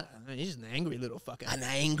 I don't know, he's an angry little fucker. An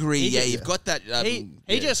angry. He Yeah, just- you've got that.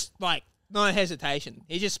 He just like no hesitation.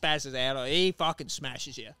 He just spazzes out, or he fucking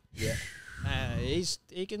smashes you. Yeah. He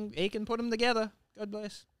can put them together. God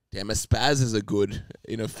bless. Damn, a spazzes are good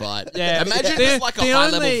in a fight. Yeah. Imagine The- just like a the high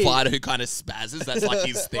level only- fighter who kind of spazzes. That's like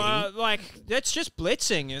his thing. Like that's just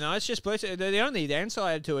blitzing, you know. It's just blitzing. The only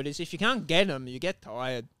downside to it is if you can't get them, you get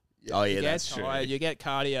tired. Oh yeah, You that's get true. tired. You get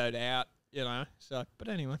cardioed out. You know. So, but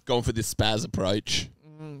anyway, Going for this spaz approach.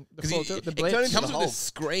 the Because full- it the turns blitz. into comes the with a Hulk.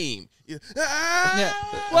 scream. Yeah.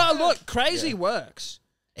 Well, look, crazy works.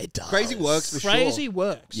 It does. Crazy works for Crazy sure.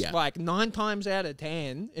 works. Yeah. Like 9 times out of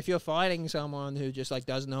 10, if you're fighting someone who just like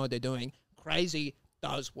doesn't know what they're doing, crazy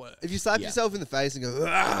does work. If you slap Yeah. yourself in the face and go,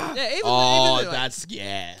 "Ah!" Yeah, even Oh, even like, that's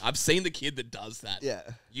yeah. I've seen the kid that does that. Yeah.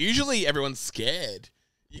 Usually everyone's scared.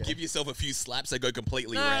 You give yourself a few slaps, they go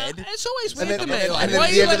completely red. It's always And weird then, to me. Like, and then why at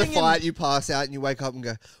are the you end of the letting him? fight, you pass out and you wake up and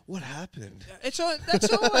go, what happened? That's always.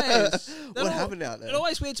 What happened out there? It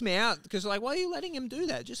always weirds me out because, like, why are you letting him do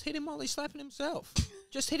that? Just hit him while he's slapping himself.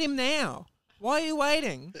 Just hit him now. Why are you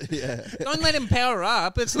waiting? Yeah. Don't let him power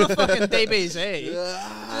up. It's not fucking DBZ.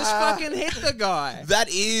 Just fucking hit the guy. That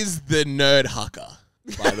is the nerd hucker,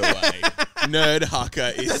 by the way. Nerd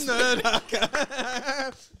hucker is Nerd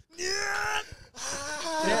hucker.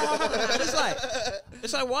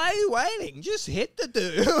 It's like, why are you waiting? Just hit the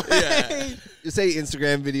dude. Yeah. You see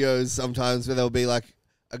Instagram videos sometimes where there'll be like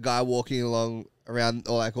a guy walking along around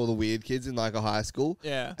or like all the weird kids in like a high school.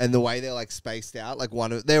 Yeah. And the way they're like spaced out, like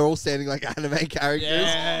they're all standing like anime characters.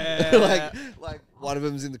 Yeah. like one of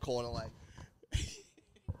them's in the corner like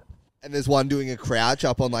and there's one doing a crouch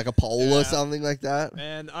up on like a pole or something like that.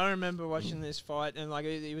 And I remember watching this fight, and like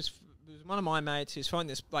it was one of my mates who's fighting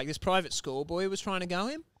this private school boy was trying to go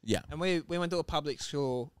him. Yeah. And we went to a public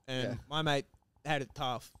school, and Yeah. my mate had it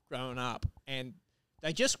tough growing up, and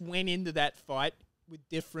they just went into that fight with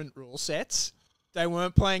different rule sets. They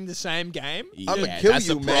weren't playing the same game. I'm Yeah, gonna kill that's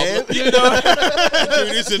you, the man. problem. You know,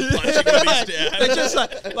 Dude isn't punching with his dad. they just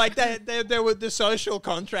like the social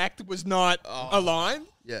contract was not aligned.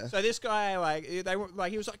 Yeah. So this guy, he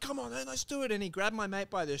was like, "Come on, man, let's do it!" And he grabbed my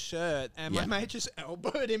mate by the shirt, and my mate just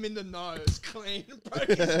elbowed him in the nose, clean, broke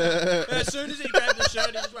his nose. And as soon as he grabbed the shirt,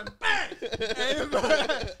 he just went bang,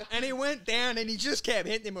 and he went down, and he just kept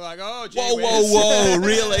hitting him. We're like, "Oh, gee Whoa, whiz." whoa, whoa!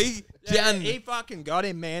 Really? Yeah, Down. he fucking got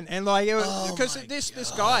him, man. And like, because this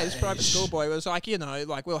guy, this private schoolboy, was like, you know,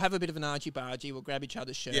 like we'll have a bit of an argy-bargy, we'll grab each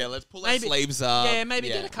other's shirt. Yeah, let's pull our sleeves up. Yeah, maybe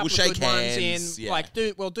get a couple we'll of shake good hands. ones in. Yeah. Like,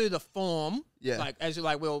 we'll do the form. Yeah.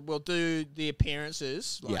 Like we'll do the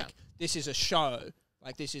appearances. Like Yeah. this is a show.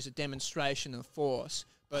 Like this is a demonstration of force.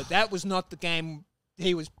 But that was not the game.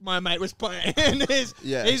 My mate was playing.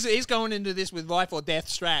 He's going into this with life or death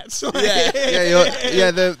strats.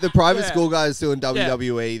 The private Yeah. school guy's doing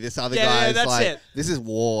WWE. This other Yeah, guy's that's like, it. this is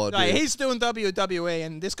war, dude. Like, he's doing WWE,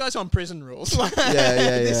 and this guy's on prison rules. Like,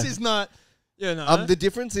 yeah. This is not, you know. The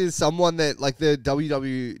difference is someone that like the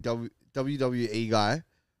WWE guy.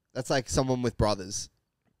 That's like someone with brothers.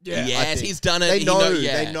 Yeah. Yes, he's done it. They He know.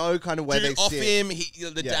 yeah. They know kind of where Dude, they off sit. him,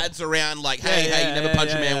 the Yeah. dad's around like, hey, you never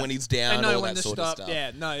punch a man when he's down, They know all when that to sort stop. of stuff.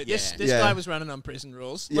 Yeah, no, this Yeah. guy was running on prison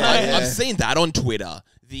rules. Yeah, Like, yeah. I've seen that on Twitter.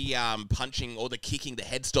 The punching or the kicking, the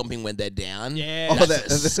head stomping when they're down. Yeah.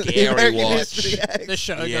 That's a scary American watch. History X. The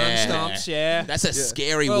Shogun Yeah. stomps, yeah. That's a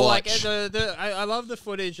scary Well, watch. like I love the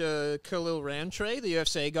footage of Khalil Roundtree, the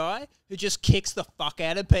UFC guy, who just kicks the fuck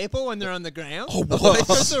out of people when they're on the ground. Oh, what?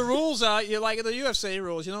 Because the rules are, you're like the UFC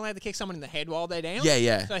rules, you're not allowed to kick someone in the head while they're down.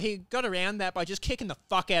 Yeah. So he got around that by just kicking the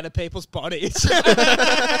fuck out of people's bodies.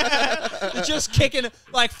 just kicking,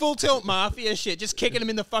 like full tilt mafia shit, just kicking him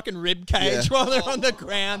in the fucking rib cage while they're on the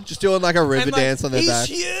ground. Just doing like a river dance on their back.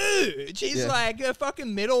 He's huge. He's like a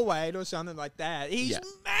fucking middleweight or something like that. He's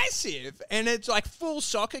massive. And it's like full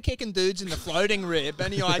soccer kicking dudes in the floating rib.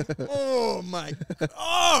 And you're like, oh my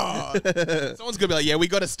God. Someone's gonna be like, yeah, we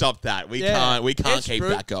got to stop that. We can't keep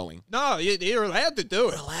that going. No, you're allowed to do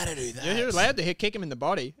it. We're allowed to do that. You're allowed to kick him in the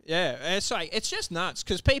body. Yeah, it's like it's just nuts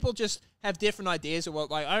because people just have different ideas of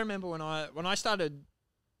what. Like I remember when I started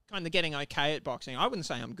kind of getting okay at boxing. I wouldn't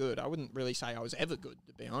say I'm good. I wouldn't really say I was ever good,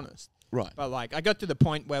 to be honest. Right. But like I got to the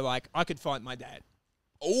point where like I could fight my dad.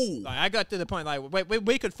 Oh. Like I got to the point like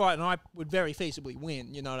we could fight and I would very feasibly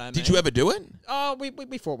win. You know what I mean? Did you ever do it? Oh,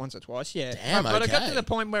 we fought once or twice. Yeah. Damn. But okay. I got to the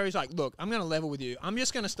point where he's like, look, I'm gonna level with you. I'm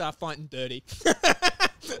just gonna start fighting dirty.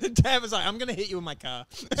 Dad was like, I'm going to hit you with my car.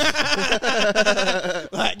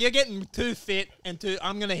 Like, you're getting too fit and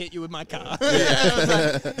I'm going to hit you with my car.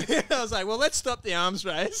 I was like, well, let's stop the arms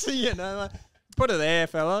race. You know, like, put it there,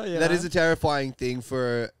 fella. That is a terrifying thing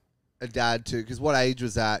for a dad too. Because what age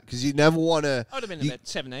was that? Because you never want to. I would have been about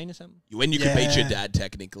 17 or something. When you could beat your dad,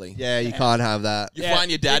 technically. Yeah, you can't have that. You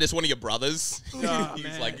find your dad is one of your brothers. Oh, He's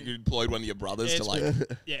man. like, you employed one of your brothers to like.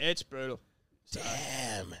 Yeah, it's brutal.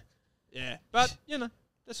 Damn. Yeah. But, you know.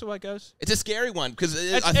 That's the way it goes. It's a scary one because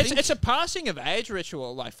it's a passing of age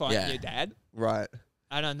ritual, like fighting your dad. Right.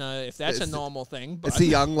 I don't know if that's a normal thing. But it's a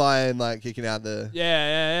young lion like kicking out the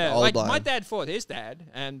the old like lion. my dad fought his dad,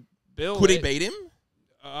 and Bill. Could he beat him?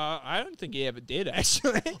 I don't think he ever did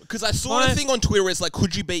actually. Because I saw a thing on Twitter where it's like,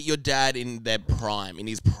 could you beat your dad in their prime, in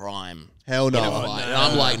his prime? Hell no. In a fight? And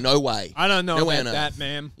I'm like, no way. I don't know No way about on that, earth.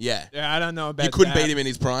 man. Yeah. Yeah, I don't know about that. You couldn't beat him in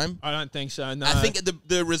his prime? I don't think so, no. I think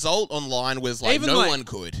the result online was like, no one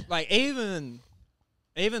could. Like, even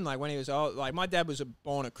like when he was old, like my dad was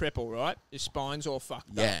born a cripple, right? His spine's all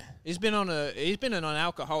fucked up. He's been an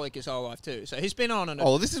alcoholic his whole life too. So he's been on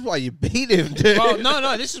Oh, this is why you beat him, dude. Well,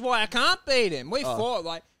 no, this is why I can't beat him. We fought,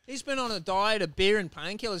 like, he's been on a diet of beer and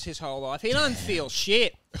painkillers his whole life. He doesn't feel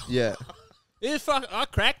shit. Yeah. I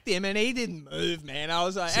cracked him and he didn't move, man. I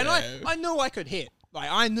was like, and I knew I could hit. Like,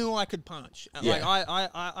 I knew I could punch. Like,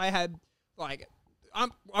 I had, like,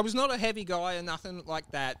 I was not a heavy guy or nothing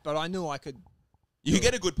like that, but I knew I could. You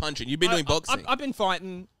get a good punch, and you've been doing boxing. I've been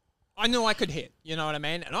fighting. I knew I could hit. You know what I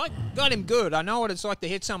mean? And I got him good. I know what it's like to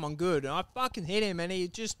hit someone good. And I fucking hit him, and he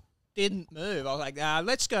just didn't move. I was like,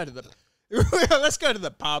 let's go to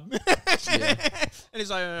the pub. And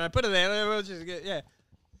he's like, put it there. We'll just get,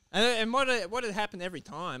 And what had happened every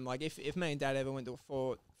time, like if me and Dad ever went to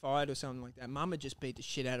a fight or something like that, Mum would just beat the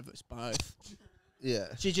shit out of us both. Yeah.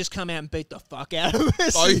 She'd just come out and beat the fuck out of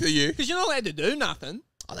us. Both of you? Because you're not allowed to do nothing.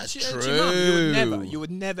 Oh, that's It's true. your mum. You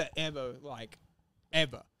would never, ever, like,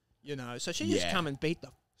 ever, you know. So she just come and beat the...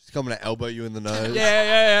 She's coming to elbow you in the nose.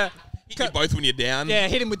 Yeah. Hit you both when you're down. Yeah,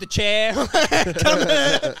 hit him with the chair.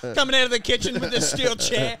 coming out of the kitchen with the steel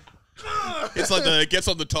chair. It's like gets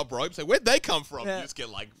on the top rope. So where'd they come from? Yeah. You just get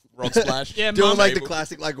like rock splash. Yeah, Doing Mum, like the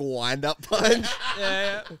classic like wind up punch.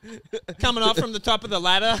 yeah. Coming off from the top of the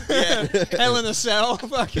ladder. Hell in a cell.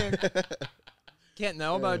 Fucking getting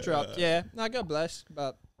elbow dropped. Yeah. No, God bless.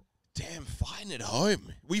 But damn, fighting at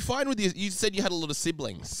home. We fight with you. You said you had a lot of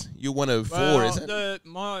siblings. You're one of four, isn't it?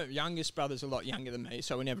 My youngest brother's a lot younger than me,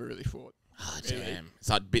 so we never really fought. Oh, really. damn. It's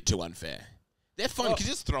a bit too unfair. They're fun because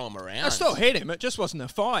you just throw them around. I still hit him. It just wasn't a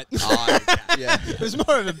fight. Oh, okay. Yeah. It was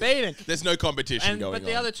more of a beating. There's no competition going on. But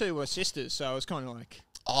the other two were sisters, so it was kind of like...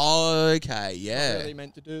 Oh, okay, yeah. Not really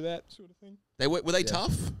meant to do that sort of thing. Were they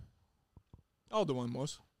tough? Older one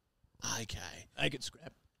was. Okay. They could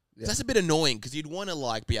scrap. Yeah. That's a bit annoying because you'd want to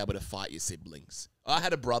like be able to fight your siblings. I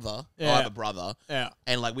had a brother. Yeah. I have a brother. Yeah.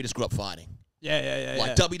 And like we just grew up fighting. Yeah.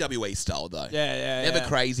 Like WWE style though. Yeah. Never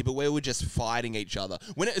crazy, but we were just fighting each other.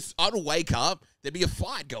 When I'd wake up, there'd be a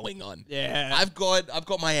fight going on. Yeah. I've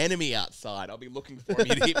got my enemy outside. I'll be looking for him.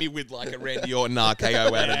 He'd hit me with like a Randy Orton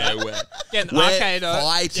RKO out of nowhere. Getting We're RKO.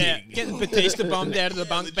 fighting. Yeah. Getting Batista bombed out of the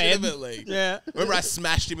bunk bed. Legitimately. Yeah. Remember I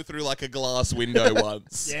smashed him through like a glass window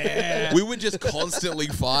once. Yeah. We were just constantly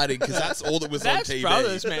fighting because that's all that was on TV. That's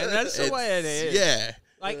brothers, man. That's the way it is. Yeah.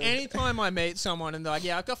 Like, anytime I meet someone and they're like,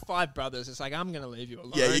 yeah, I've got 5 brothers, it's like, I'm going to leave you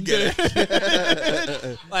alone. Yeah, you get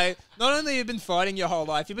it. Like, not only have you been fighting your whole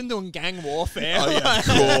life, you've been doing gang warfare. Oh, yeah, of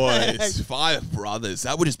like, course. 5 brothers.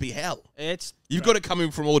 That would just be hell. You've got to come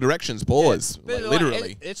in from all directions, boys. Yeah, like,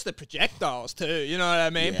 literally. It's the projectiles, too. You know what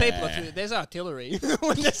I mean? Yeah. People there's artillery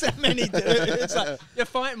when there's that many dudes. It's like, you're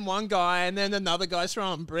fighting one guy and then another guy's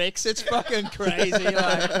throwing bricks. It's fucking crazy.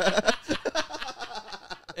 Like...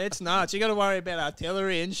 It's nuts. You got to worry about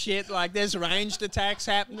artillery and shit. Like, there's ranged attacks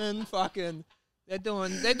happening. Fucking,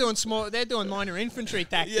 They're doing minor infantry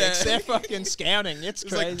tactics. Yeah. They're fucking scouting. It's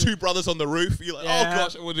There's crazy. like 2 brothers on the roof. You're like, Yeah. oh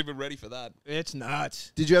gosh, I wasn't even ready for that. It's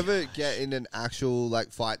nuts. Did you ever get in an actual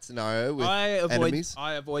like fight scenario with enemies?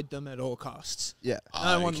 I avoid them at all costs. Yeah.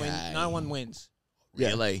 No one wins. No one wins. Yeah.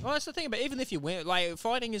 Really? Well, that's the thing about even if you win, like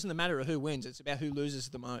fighting isn't a matter of who wins. It's about who loses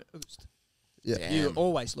the most. Yeah. Damn. You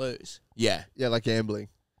always lose. Yeah. Yeah, like gambling.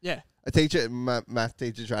 Yeah. A teacher, math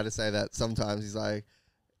teacher, tried to say that sometimes. He's like,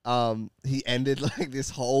 he ended like this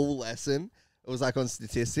whole lesson. It was like on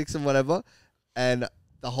statistics and whatever, and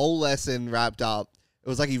the whole lesson wrapped up. It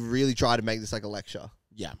was like he really tried to make this like a lecture,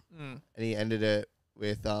 Yeah. Mm. and he ended it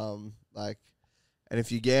with like, and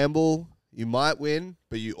if you gamble, you might win,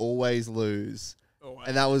 but you always lose. Always.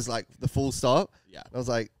 And that was like the full stop. Yeah. And I was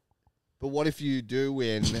like, but what if you do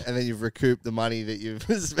win and then you've recouped the money that you've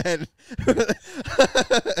spent?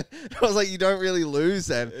 I was like, you don't really lose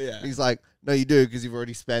then. Yeah. He's like, no, you do because you've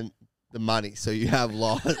already spent the money, so you have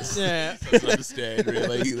lost. Yeah. Doesn't understand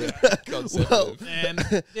really the concept Well, of.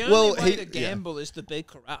 The only Well, way he- to gamble is to be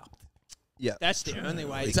corrupt. Yeah. That's the only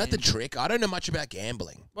way. Is to that the gamble. trick? I don't know much about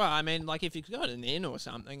gambling. Well, I mean, like if you've got an inn or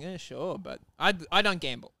something, yeah, sure. But I don't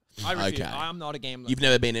gamble. I refuse. Okay. I'm not a gambler. You've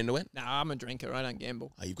never been into it? No, I'm a drinker. I don't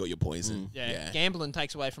gamble. Oh, you've got your poison. Yeah, gambling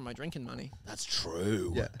takes away from my drinking money. That's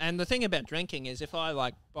true. Yeah. And the thing about drinking is, if I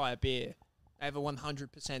like buy a beer, I have a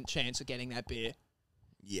 100% chance of getting that beer.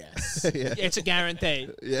 Yes. Yeah. It's a guarantee.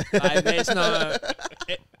 Yeah. Like, there's no.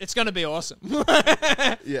 It's going to be awesome.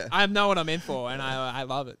 Yeah. I know what I'm in for, and I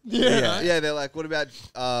love it. Yeah. Yeah. They're like, what about,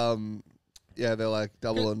 yeah, they're like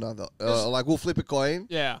double or nothing. Like, we'll flip a coin.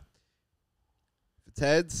 Yeah. If it's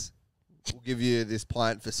heads, we'll give you this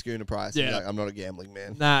pint for schooner price. And Yeah. you're like, I'm not a gambling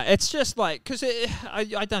man. Nah, it's just like, because I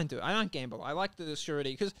don't do it. I don't gamble. I like the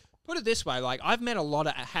surety. Because put it this way, like, I've met a lot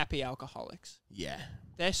of happy alcoholics. Yeah.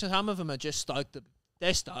 Some of them are just stoked.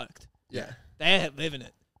 They're stoked. Yeah. They're living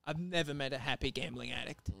it. I've never met a happy gambling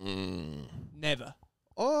addict. Never.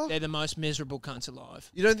 Oh, They're the most miserable cunts alive.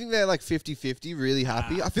 you don't think they're like 50-50, really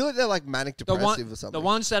happy? I feel like they're like manic depressive or something. The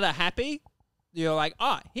ones that are happy, you're like,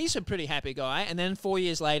 oh, he's a pretty happy guy. And then 4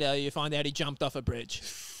 years later, you find out he jumped off a bridge.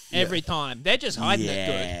 Every time. They're just hiding it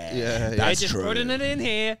good. Yeah, They're That's just true. putting it in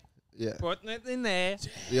here, Yeah. putting it in there.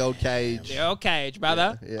 The old cage. The old cage,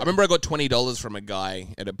 brother. Yeah. I remember I got $20 from a guy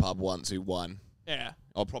at a pub once who won. Yeah.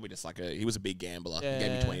 Oh, probably just like he was a big gambler. Yeah. He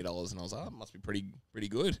gave me $20 and I was like, oh, it must be pretty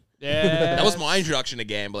good. Yeah. That was my introduction to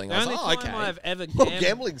gambling. The I was only like, oh, time okay. I've ever Well, gambled.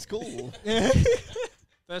 gambling's cool.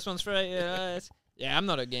 First one's free. Yeah, I'm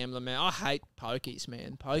not a gambler, man. I hate pokies,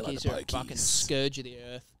 man. like Pokies the are a fucking pokies. scourge of the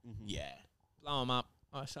earth. Yeah. Blow them up,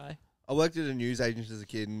 I say. I worked at a news agency as a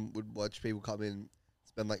kid and would watch people come in,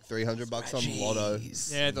 spend like $300 on lotto.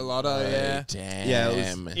 Jeez. Yeah, the lotto, yeah. Damn. Yeah,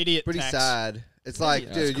 it was Idiot Pretty tax. sad. It's like,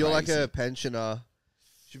 That's dude, you're like crazy. a pensioner.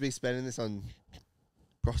 Should be spending this on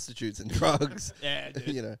prostitutes and drugs. Yeah, dude.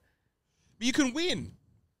 You know. But you can win.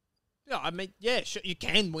 Yeah, I mean, yeah, sure, you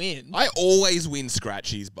can win. I always win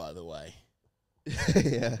scratchies, by the way.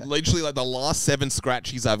 Yeah. Literally, like the last 7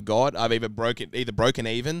 scratchies I've got, I've either broken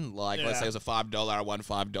even. Like, let's Yeah. say it was a $5, I won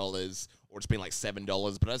 $5, or it's been like $7,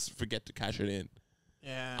 but I just forget to cash it in.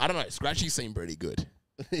 Yeah. I don't know. Scratchies seem pretty good.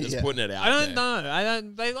 Just Yeah. putting it out. I don't there. know. I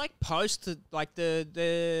don't. They like post like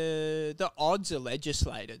the odds are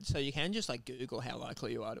legislated, so you can just like Google how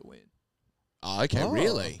likely you are to win. Oh, okay, Oh.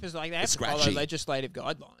 really? Because like they have to Scratchy. follow legislative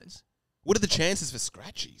guidelines. What are the chances for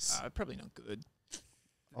scratchies? Probably not good.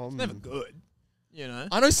 It's never good. You know.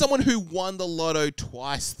 I know someone who won the lotto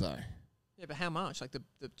twice, though. Yeah, but how much? Like the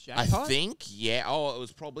I jackpot? think, yeah. Oh, it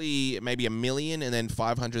was probably maybe $1 million and then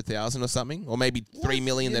 500,000 or something, or maybe 3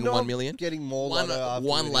 million You're then 1 not million. Getting more One lotto after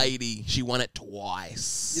winning. lady, she won it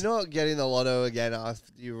twice. You're not getting the lotto again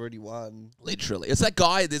after you already won. Literally, it's that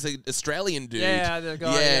guy. There's an Australian dude. Yeah, the guy,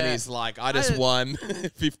 and yeah. he's like, I just won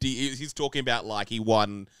 50. He's talking about like he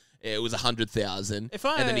won. It was 100,000, If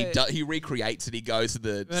I- and then he recreates it. He goes to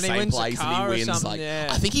the And he same wins a place and car or he wins something, like yeah.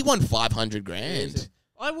 I think he won 500 grand.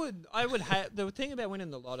 I would have the thing about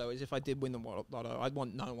winning the lotto is if I did win the lotto, I'd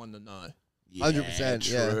want no one to know.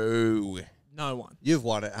 100%, yeah. True. No one. You've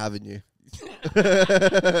won it, haven't you?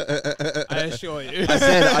 I assure you. I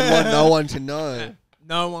said I'd want no one to know.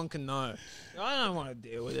 No one can know. I don't want to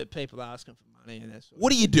deal with it. People asking for money and that sort of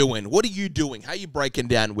What are you doing? What are you doing? How are you breaking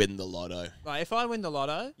down winning the lotto? Like, if I win the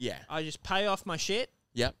lotto, Yeah. I just pay off my shit,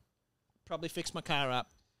 Yep. probably fix my car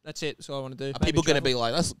up. That's it. That's all I want to do. Are Maybe people going to travel.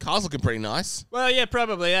 be like, "That car's looking pretty nice"? Well, yeah,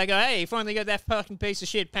 probably. They go, hey, you finally got that fucking piece of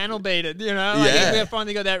shit panel beaten, you know? Like, Yeah. we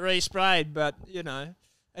finally got that resprayed, but, you know.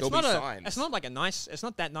 It's There'll not be a. signs. It's not like a nice. It's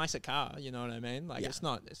not that nice a car. You know what I mean? Like Yeah. it's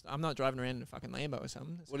not. I'm not driving around in a fucking Lambo or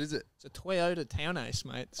something. It's, What is it? it's a Toyota Town Ace,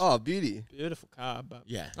 mate. It's Oh, beauty. a beautiful car, but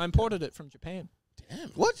Yeah. I imported it from Japan. Damn.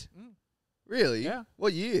 What? Mm. Really? Yeah.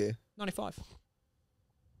 What year? 95.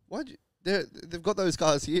 Why'd you? They've got those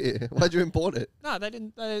cars here. Why'd you import it? No, they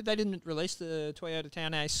didn't. They didn't release the Toyota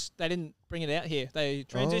Town Ace. They didn't bring it out here. They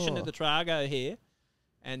transitioned to the Trago here,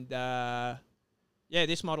 and yeah,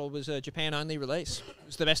 this model was a Japan-only release. It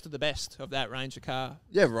was the best of the best of that range of car.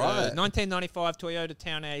 Yeah, right. 1995 Toyota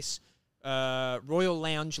Town Ace, Royal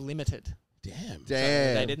Lounge Limited. Damn.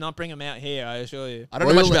 They did not bring them out here, I assure you. I don't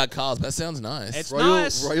know much about cars, but that sounds nice. It's Royal,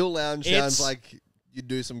 nice. Royal Lounge sounds like you'd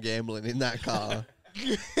do some gambling in that car.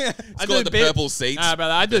 It's got the purple seats. Nah,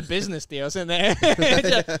 brother, I do business deals in there.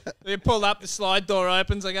 We pull up, the slide door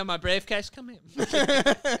opens, I got my briefcase, come in.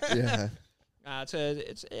 Yeah.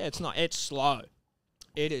 It's slow.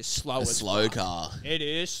 It is slow A as slow fuck. car. It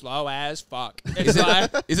is slow as fuck.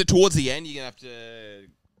 Is it towards the end? You're going to have to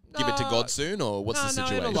give it to God soon, or what's the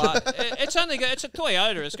situation? No, it's a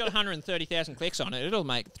Toyota. It's got 130,000 clicks on it. It'll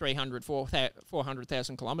make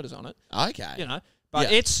 400,000 kilometers on it. Okay. You know,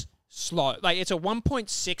 but it's slow. Like, it's a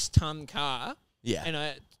 1.6 ton car. Yeah. And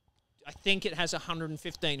I think it has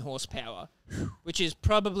 115 horsepower, which is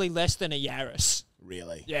probably less than a Yaris.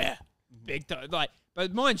 Really? Yeah. Big time.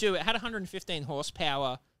 But mind you, it had 115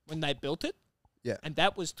 horsepower when they built it. Yeah. And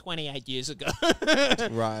that was 28 years ago.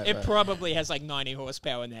 Right. It probably has like 90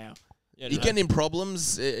 horsepower now. You getting in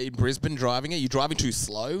problems in Brisbane driving it? You driving too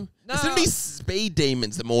slow? No. There's going to be speed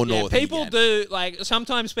demons the more north people you get. do, like,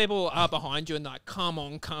 sometimes people are behind you and like, come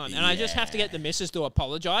on, cunt. And I just have to get the missus to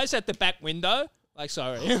apologise at the back window. Like,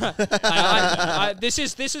 sorry. This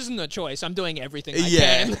isn't a choice. I'm doing everything I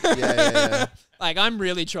can. Yeah. Like, I'm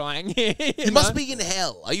really trying here. You must be in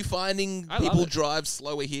hell. Are you finding I love people it. drive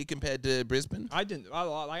slower here compared to Brisbane? I didn't.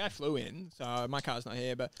 I flew in, so my car's not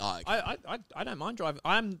here. But Oh, okay. I don't mind driving.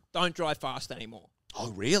 Don't drive fast anymore.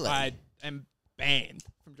 Oh, really? I am banned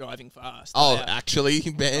from driving fast. Oh, actually,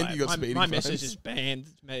 banned? Like, You got speeding my fines? missus just banned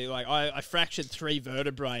me. Like, I fractured 3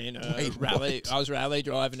 vertebrae in a Wait, rally. what? I was rally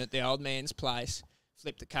driving at the old man's place.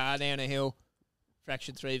 Flipped the car down a hill.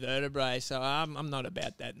 Fractured 3 vertebrae. So I'm not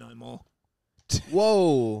about that no more.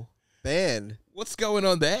 Whoa. Banned. What's going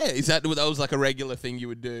on there? Is that was like a regular thing you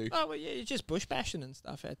would do? Oh, well, yeah, you're just bush bashing and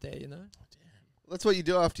stuff out there, you know. That's what you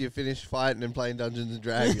do after you finish fighting and playing Dungeons and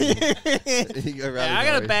Dragons. You go rally I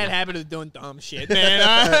got a racing. bad habit of doing dumb shit, man.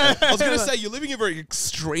 I was going to say, you're living a very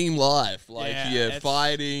extreme life. Like, Yeah, you're it's-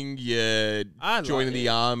 fighting, you're I joining like the it.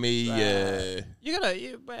 army, You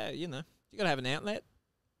gotta have an outlet.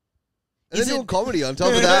 And then Is doing it- comedy on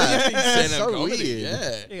top of that. Stand-up That's so comedy, weird.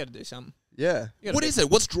 Yeah. You gotta do something. Yeah. What is it?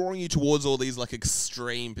 What's drawing you towards all these like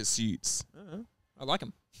extreme pursuits? I like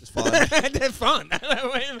them. It's fun. They're fun.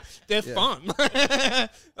 They're fun.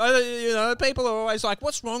 You know, people are always like,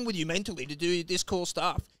 "What's wrong with you mentally to do this cool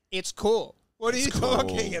stuff?" It's cool. What are you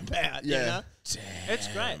talking about? Yeah. You know? It's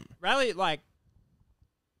great. Rally, like,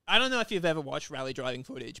 I don't know if you've ever watched rally driving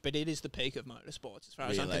footage, but it is the peak of motorsports as far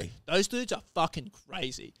as I'm Really? concerned. Those dudes are fucking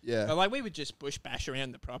crazy. Yeah. So, like, we would just bush bash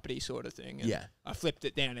around the property sort of thing. And Yeah. I flipped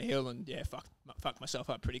it down a hill and, fucked myself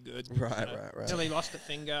up pretty good. Right. Nearly lost a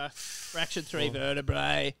finger, fractured 3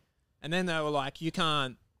 vertebrae. And then they were like, you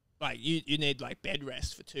can't, like, you need, like, bed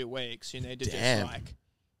rest for 2 weeks. You need to Damn. just, like,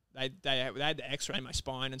 they had to x-ray my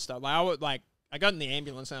spine and stuff. Like, I got in the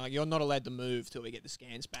ambulance and they're like, you're not allowed to move till we get the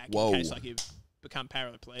scans back Whoa. in case, like, you become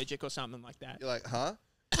paraplegic or something like that. You're like, huh?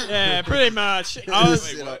 Yeah, pretty much. I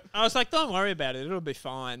Wait, what? was like, don't worry about it. It'll be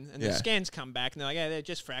fine. And Yeah. the scans come back and they're like, yeah, they're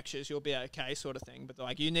just fractures. You'll be okay sort of thing. But they're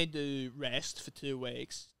like, you need to rest for 2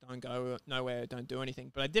 weeks. Don't go nowhere. Don't do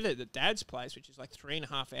anything. But I did it at Dad's place, which is like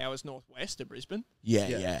 3.5 hours northwest of Brisbane.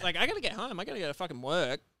 Yeah. Like, I got to get home. I got to go to fucking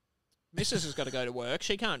work. Mrs. has got to go to work.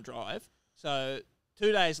 She can't drive. So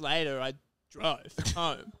 2 days later, I drove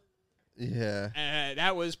home. Yeah.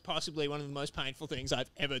 That was possibly one of the most painful things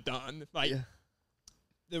I've ever done. Like, Yeah.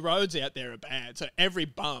 the roads out there are bad, so every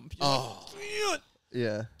bump, you're like,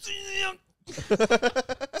 Yeah.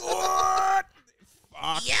 fuck.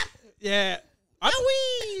 Yep. Yeah. I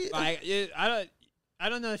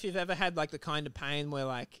don't know if you've ever had like the kind of pain where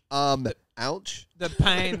like Ouch. the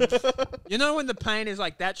pain, you know, when the pain is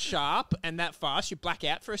like that sharp and that fast, you black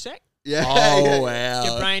out for a sec. Yeah. Oh, wow.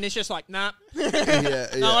 Your brain is just like, nah. Yeah.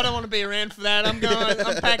 No, I don't want to be around for that. I'm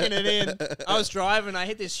packing it in. I was driving, I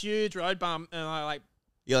hit this huge road bump, and I like,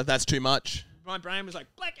 You're like, that's too much. my brain was like,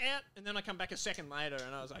 black out, and then I come back a second later,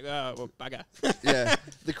 and I was like, oh, well, bugger. Yeah.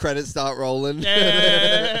 The credits start rolling.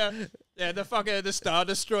 Yeah, the Star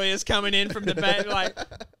Destroyer's coming in from the back, like,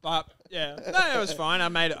 but, yeah. No, it was fine. I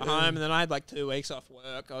made it home, and then I had, like, 2 weeks off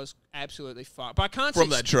work. I was absolutely fucked. But I can't From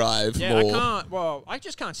that drive, Yeah, more. I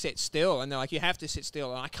just can't sit still, and they're like, you have to sit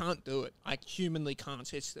still, and I can't do it. I humanly can't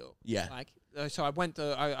sit still. Yeah. Like, so I went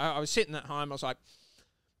to, I was sitting at home, I was like,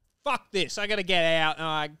 fuck this. I got to get out. And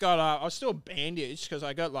I was still bandaged because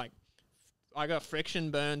I got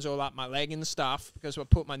friction burns all up my leg and stuff because I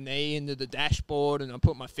put my knee into the dashboard and I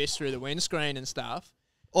put my fist through the windscreen and stuff.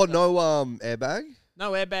 Oh, no airbag?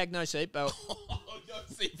 No airbag, no seatbelt. No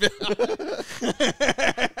seatbelt.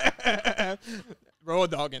 Raw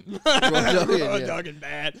dogging. Raw dogging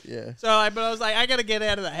bad. Yeah. So, but I was like, I got to get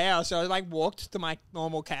out of the house. So I walked to my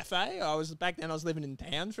normal cafe. Back then I was living in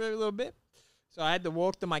town for a little bit. So I had to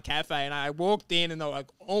walk to my cafe and I walked in and they were like,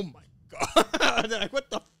 oh my God. They're like, what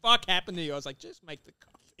the fuck happened to you? I was like, just make the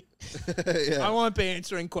coffee. Yeah. I won't be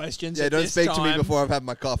answering questions. Yeah, at don't this speak to me time. before I've had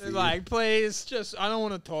my coffee. They're like, please, I don't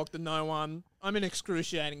want to talk to no one. I'm in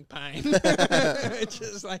excruciating pain.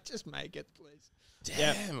 Just make it, please. Damn.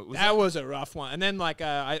 Yeah, that was a rough one. And then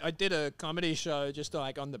I did a comedy show just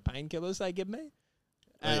on the painkillers they give me.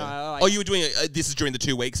 And you were doing this is during the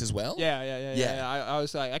 2 weeks as well? Yeah. I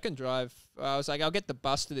was like, I can drive. I was like, I'll get the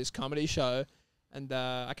bus to this comedy show. And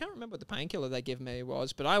I can't remember what the painkiller they give me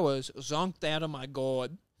was, but I was zonked out of my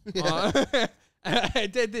gourd. I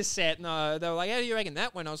did this set, and they were like, how do you reckon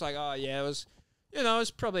that went? I was like, oh, yeah, it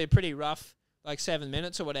was probably a pretty rough, 7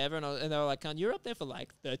 minutes or whatever. And they were like, you're up there for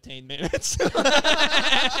 13 minutes.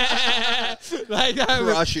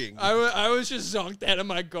 Crushing. I was just zonked out of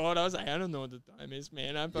my gourd. I was like, I don't know what the time is,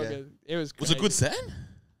 man. It was crazy. Was it a good set?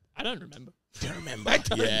 I don't remember. Don't remember. I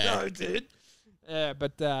don't know, dude. Yeah,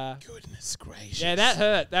 but goodness gracious. yeah, that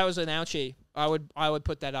hurt. That was an ouchie. I would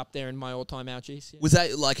put that up there in my all-time ouchies. Yeah. Was that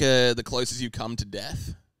the closest you come to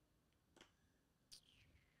death?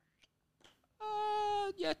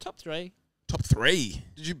 Yeah, top 3. Top 3.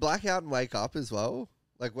 Did you black out and wake up as well?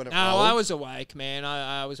 Like when it No, rolled? I was awake, man.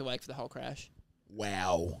 I was awake for the whole crash.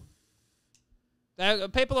 Wow.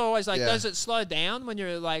 People are always like, Yeah. does it slow down when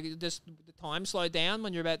you're does the time slow down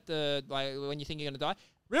when you're about to when you think you're gonna die?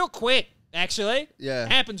 Real quick, actually. Yeah.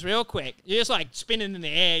 It happens real quick. You're just spinning in the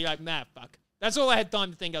air. You're like, nah, fuck. That's all I had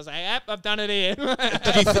time to think. I was like, I've done it here. Do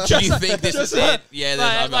you think this is it? Yeah,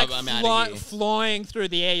 I'm out of here. Flying through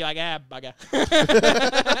the air. You're like, bugger.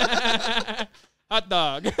 Hot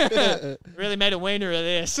dog. Really made a wiener of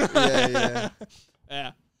this. Yeah.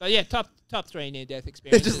 Yeah. But yeah, top 3 near-death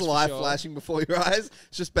experiences. Just live flashing before your eyes.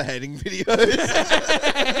 It's just beheading videos.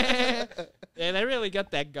 Yeah, they really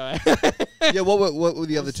got that guy. Yeah, what were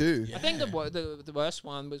the other two? I think the worst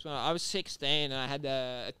one was when I was 16 and I had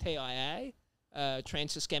a TIA,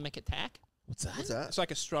 trans-ischemic attack. What's that? It's like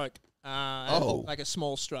a stroke. Like a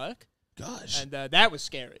small stroke. Gosh. And that was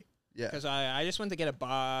scary. Yeah. Because I just went to get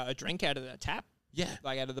a drink out of the tap. Yeah.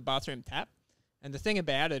 Out of the bathroom tap. And the thing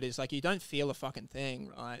about it is, you don't feel a fucking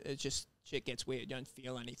thing, right? It's just, shit gets weird. You don't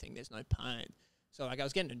feel anything. There's no pain. So, I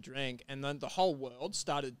was getting a drink, and then the whole world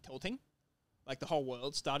started tilting. The whole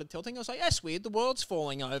world started tilting. I was like, that's weird. The world's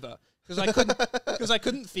falling over. Because I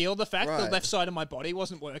couldn't feel the fact the left side of my body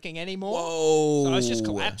wasn't working anymore. Whoa. So I was just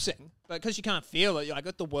collapsing. But because you can't feel it, you're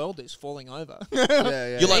like, the world is falling over.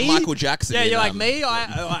 Yeah. You're like Michael Jackson. Yeah, you're like me.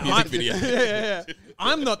 Music video. Yeah.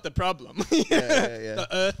 I'm not the problem. Yeah. The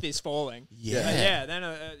earth is falling. Yeah. Then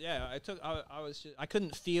I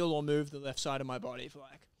couldn't feel or move the left side of my body for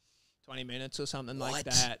 20 minutes or something like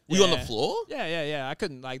that. Were you on the floor? Yeah. I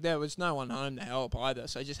couldn't there was no one home to help either,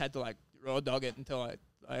 so I just had to raw dog it until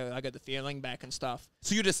I got the feeling back and stuff.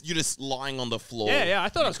 So you're just lying on the floor. Yeah. I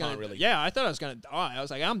thought I was gonna die. I was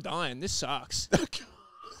like, I'm dying. This sucks.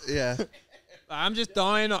 Yeah. I'm just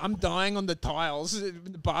dying. I'm dying on the tiles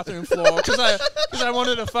in the bathroom floor because I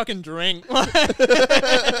wanted a fucking drink.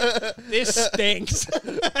 This stinks.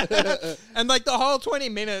 And the whole 20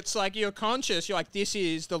 minutes, you're conscious. You're like, this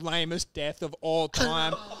is the lamest death of all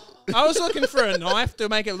time. I was looking for a knife to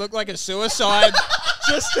make it look like a suicide,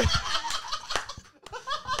 just so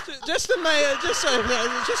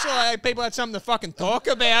people had something to fucking talk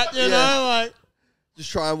about. You know. Just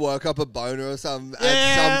try and work up a boner or something. Yeah,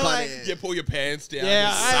 Add some kind of... Yeah, pull your pants down. Yeah,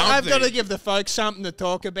 I've got to give the folks something to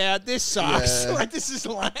talk about. This sucks. Yeah. This is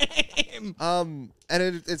lame. And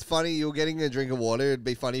it's funny, you're getting a drink of water. It'd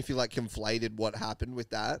be funny if you conflated what happened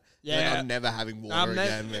with that. Yeah. I'm never having water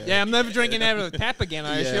again, man. Yeah, I'm never drinking out of the tap again,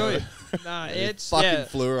 I assure you. No, it's fucking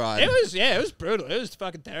fluoride. It was brutal. It was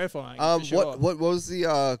fucking terrifying. For sure. What was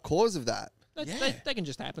the cause of that? They can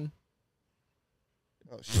just happen.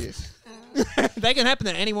 Oh shit. They can happen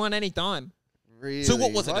to anyone, anytime. Really? So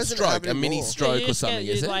what was it? Why A isn't stroke? happening A mini more? stroke or something,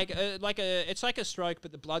 is it? It's like a stroke,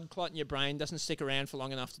 but the blood clot in your brain doesn't stick around for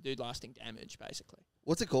long enough to do lasting damage, basically.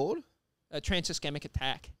 What's it called? A trans-ischemic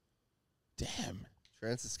attack. Damn.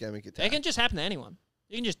 Trans-ischemic attack. They can just happen to anyone.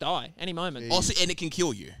 You can just die any moment. Yeah. Also, and it can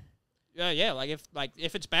kill you. Yeah.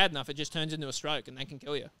 If it's bad enough, it just turns into a stroke and they can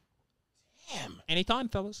kill you. Damn. Anytime,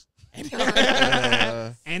 fellas.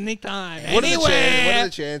 Uh, Anytime. what Anywhere. are the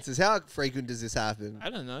chances? How frequent does this happen? I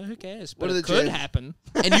don't know. Who cares? What But are it the could chances? happen.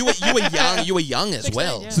 And you were young. You were young as 16,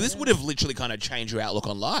 well. yeah, So this yeah. would have literally kind of changed your outlook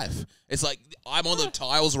on life. It's like I'm on the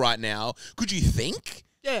tiles right now. Could you think?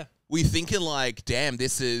 Yeah. Were you thinking like, damn,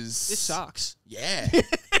 this sucks. Yeah.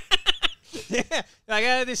 Yeah. Like,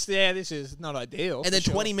 this is not ideal. And then for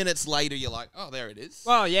sure. 20 minutes later, you're like, oh, there it is.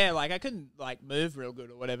 Well, yeah, like I couldn't like move real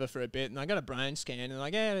good or whatever for a bit, and I got a brain scan, and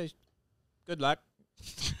like, yeah, good luck.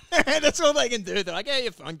 That's all they can do. They're like, yeah,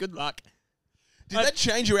 you're fine. Good luck. Did that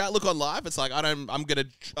change your outlook on life? It's like I'm gonna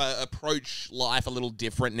approach life a little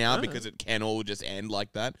different now No. because it can all just end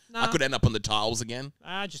like that. No. I could end up on the tiles again.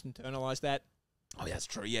 I just internalised that. Oh, that's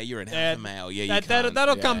true. Yeah, you're an Yeah, alpha male. Yeah,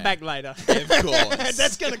 That'll come yeah. back later. Of course.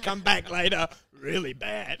 That's gonna come back later, really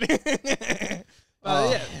bad.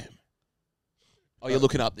 Oh. Yeah. Damn. Oh, you're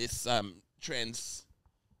looking up this trans.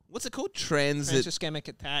 What's it called? Transit Ischemic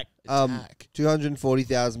attack. attack.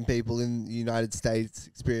 240,000 people in the United States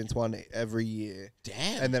experience one every year.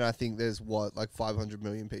 Damn. And then I think there's like 500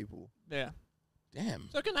 million people. Yeah. Damn.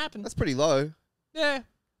 So it can happen. That's pretty low. Yeah.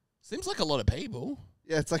 Seems like a lot of people.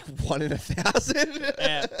 Yeah, it's like 1 in 1,000.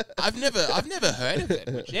 Yeah. I've never heard of it.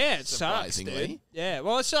 Which Yeah, is it sucks, surprisingly. dude. Yeah,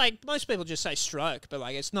 well, it's like most people just say stroke, but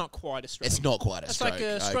like it's not quite a stroke. It's not quite a It's stroke. like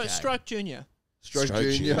a Okay. stroke junior, Stroke Stroke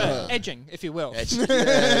Junior. Junior. edging, if you will. Edge-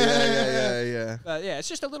 Yeah. But yeah, it's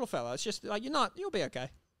just a little fella. It's just like you'll be okay.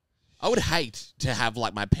 I would hate to have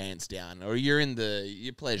like my pants down, or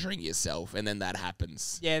you're pleasuring yourself, and then that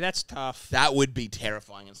happens. Yeah, that's tough. That would be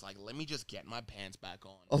terrifying. It's like, let me just get my pants back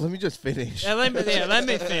on. Oh, let me just finish. Yeah, let me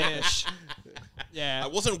finish. Yeah. I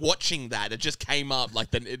wasn't watching that. It just came up like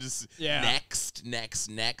then it is Yeah. next.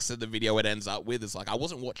 So the video it ends up with is like I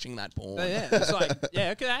wasn't watching that porn. But yeah, it's like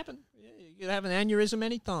it could happen. Yeah, you could have an aneurysm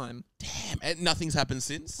anytime. Damn, and nothing's happened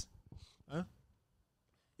since.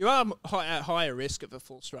 You are at higher risk of a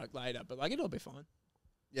full stroke later, but like it'll be fine.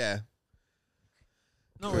 Yeah.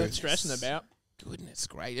 Not worth stressing about. Goodness,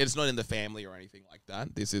 great. It's not in the family or anything like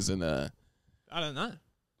that. This isn't a. I don't know.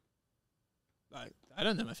 Like I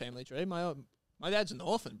don't know my family tree. My dad's an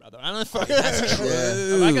orphan, brother. I don't know. Fucking That's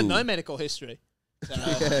true. I got no medical history. So,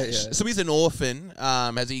 Yeah. So he's an orphan.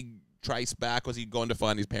 Has he traced back? Was he gone to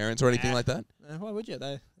find his parents or anything Nah. like that? why would you?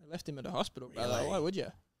 They left him at a hospital, brother. Really? Why would you?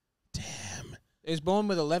 Damn. He was born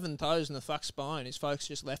with 11 toes and a fucked spine. His folks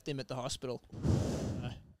just left him at the hospital.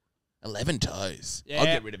 11 toes. Yeah. I'll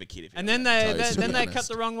get rid of a kid if. And then they cut cut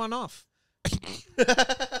the wrong one off.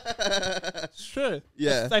 It's true.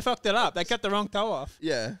 Yeah. They fucked it up. They cut the wrong toe off.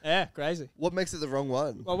 Yeah. Yeah, crazy. What makes it the wrong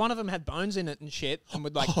one? Well, one of them had bones in it and shit and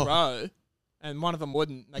would like grow, and one of them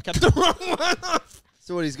wouldn't. They cut the wrong one off.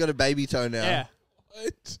 So what, he's got a baby toe now? Yeah,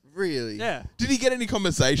 What? Really? yeah. Did he get any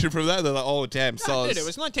compensation from that? They're like, oh damn, No, soz. dude, it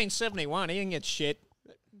was 1971. He didn't get shit.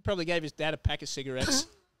 Probably gave his dad a pack of cigarettes.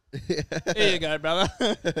 Here you go, brother.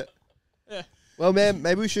 Well, man,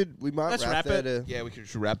 maybe we might Let's wrap wrap there it. to Yeah, we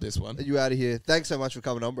should wrap this one. get you out of here. Thanks so much for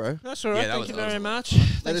coming on, bro. That's all right. Yeah, that Thank was- you that was very a much. Let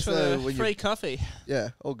Thanks us for know the when you- free coffee. Yeah,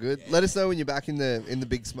 all good. Let us know when you're back in the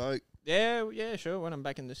big smoke. Yeah, sure. When I'm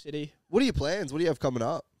back in the city. What are your plans? What do you have coming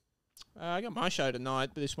up? I got my show tonight,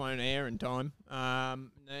 but this won't air in time.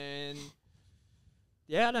 And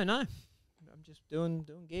yeah, I don't know. I'm just doing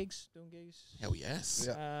gigs. Hell yes.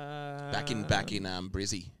 Yeah. Back in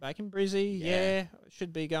Brizzy. Back in Brizzy, Yeah. yeah.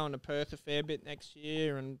 Should be going to Perth a fair bit next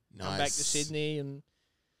year and come back to Nice. Sydney and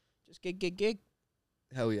just gig,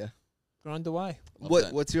 Hell yeah. grind away. Love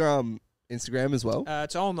that. What's your Instagram as well?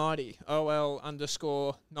 It's all90,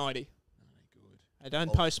 OL_90. Good. I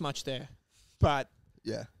don't post much there, but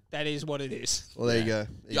Yeah. that is what it is. Well, there you Yeah. go.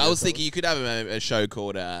 There you Yeah, I go, was thinking fellas. you could have a show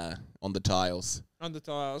called On the Tiles, On the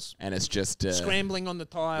tiles. and it's just Scrambling on the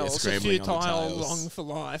tiles. scrambling a on few the tiles tiles. long for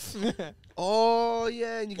life. Oh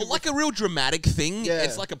yeah, and you can Well, like a real dramatic thing. Yeah.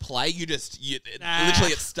 It's like a play. Nah.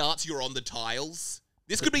 Literally, it starts. You're on the tiles.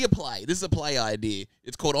 This could be a play. This is a play idea.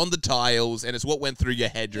 It's called On the Tiles, and it's what went through your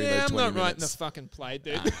head during Yeah, those I'm 20 not writing a minutes. fucking play,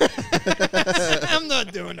 dude. I'm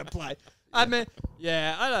not doing a play. I mean,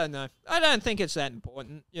 yeah, I don't know. I don't think it's that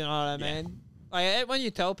important. You know what I Yeah. mean? Like when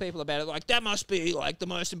you tell people about it, like that must be like the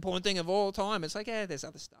most important thing of all time. It's like, yeah, there's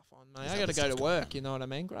other stuff on, mate. I got to go to work. You know what I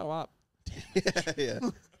mean? Grow up. yeah.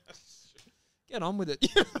 Get on with it.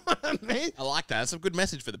 You know what I mean? I like that. It's a good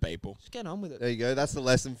message for the people. Just get on with it. There you go. That's the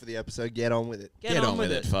lesson for the episode. Get on with it. Get on with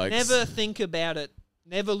it, folks. Never think about it.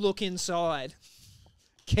 Never look inside.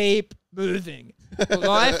 Keep moving.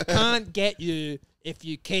 Life can't get you if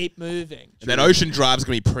you keep moving. And that Ocean Drive's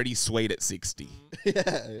going to be pretty sweet at 60. yeah.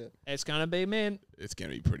 It's going to be, man. It's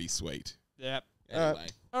going to be pretty sweet. Yep. Anyway.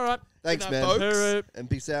 All right. Thanks, Good man. night, folks. Hooroo. And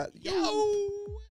peace out. Yo!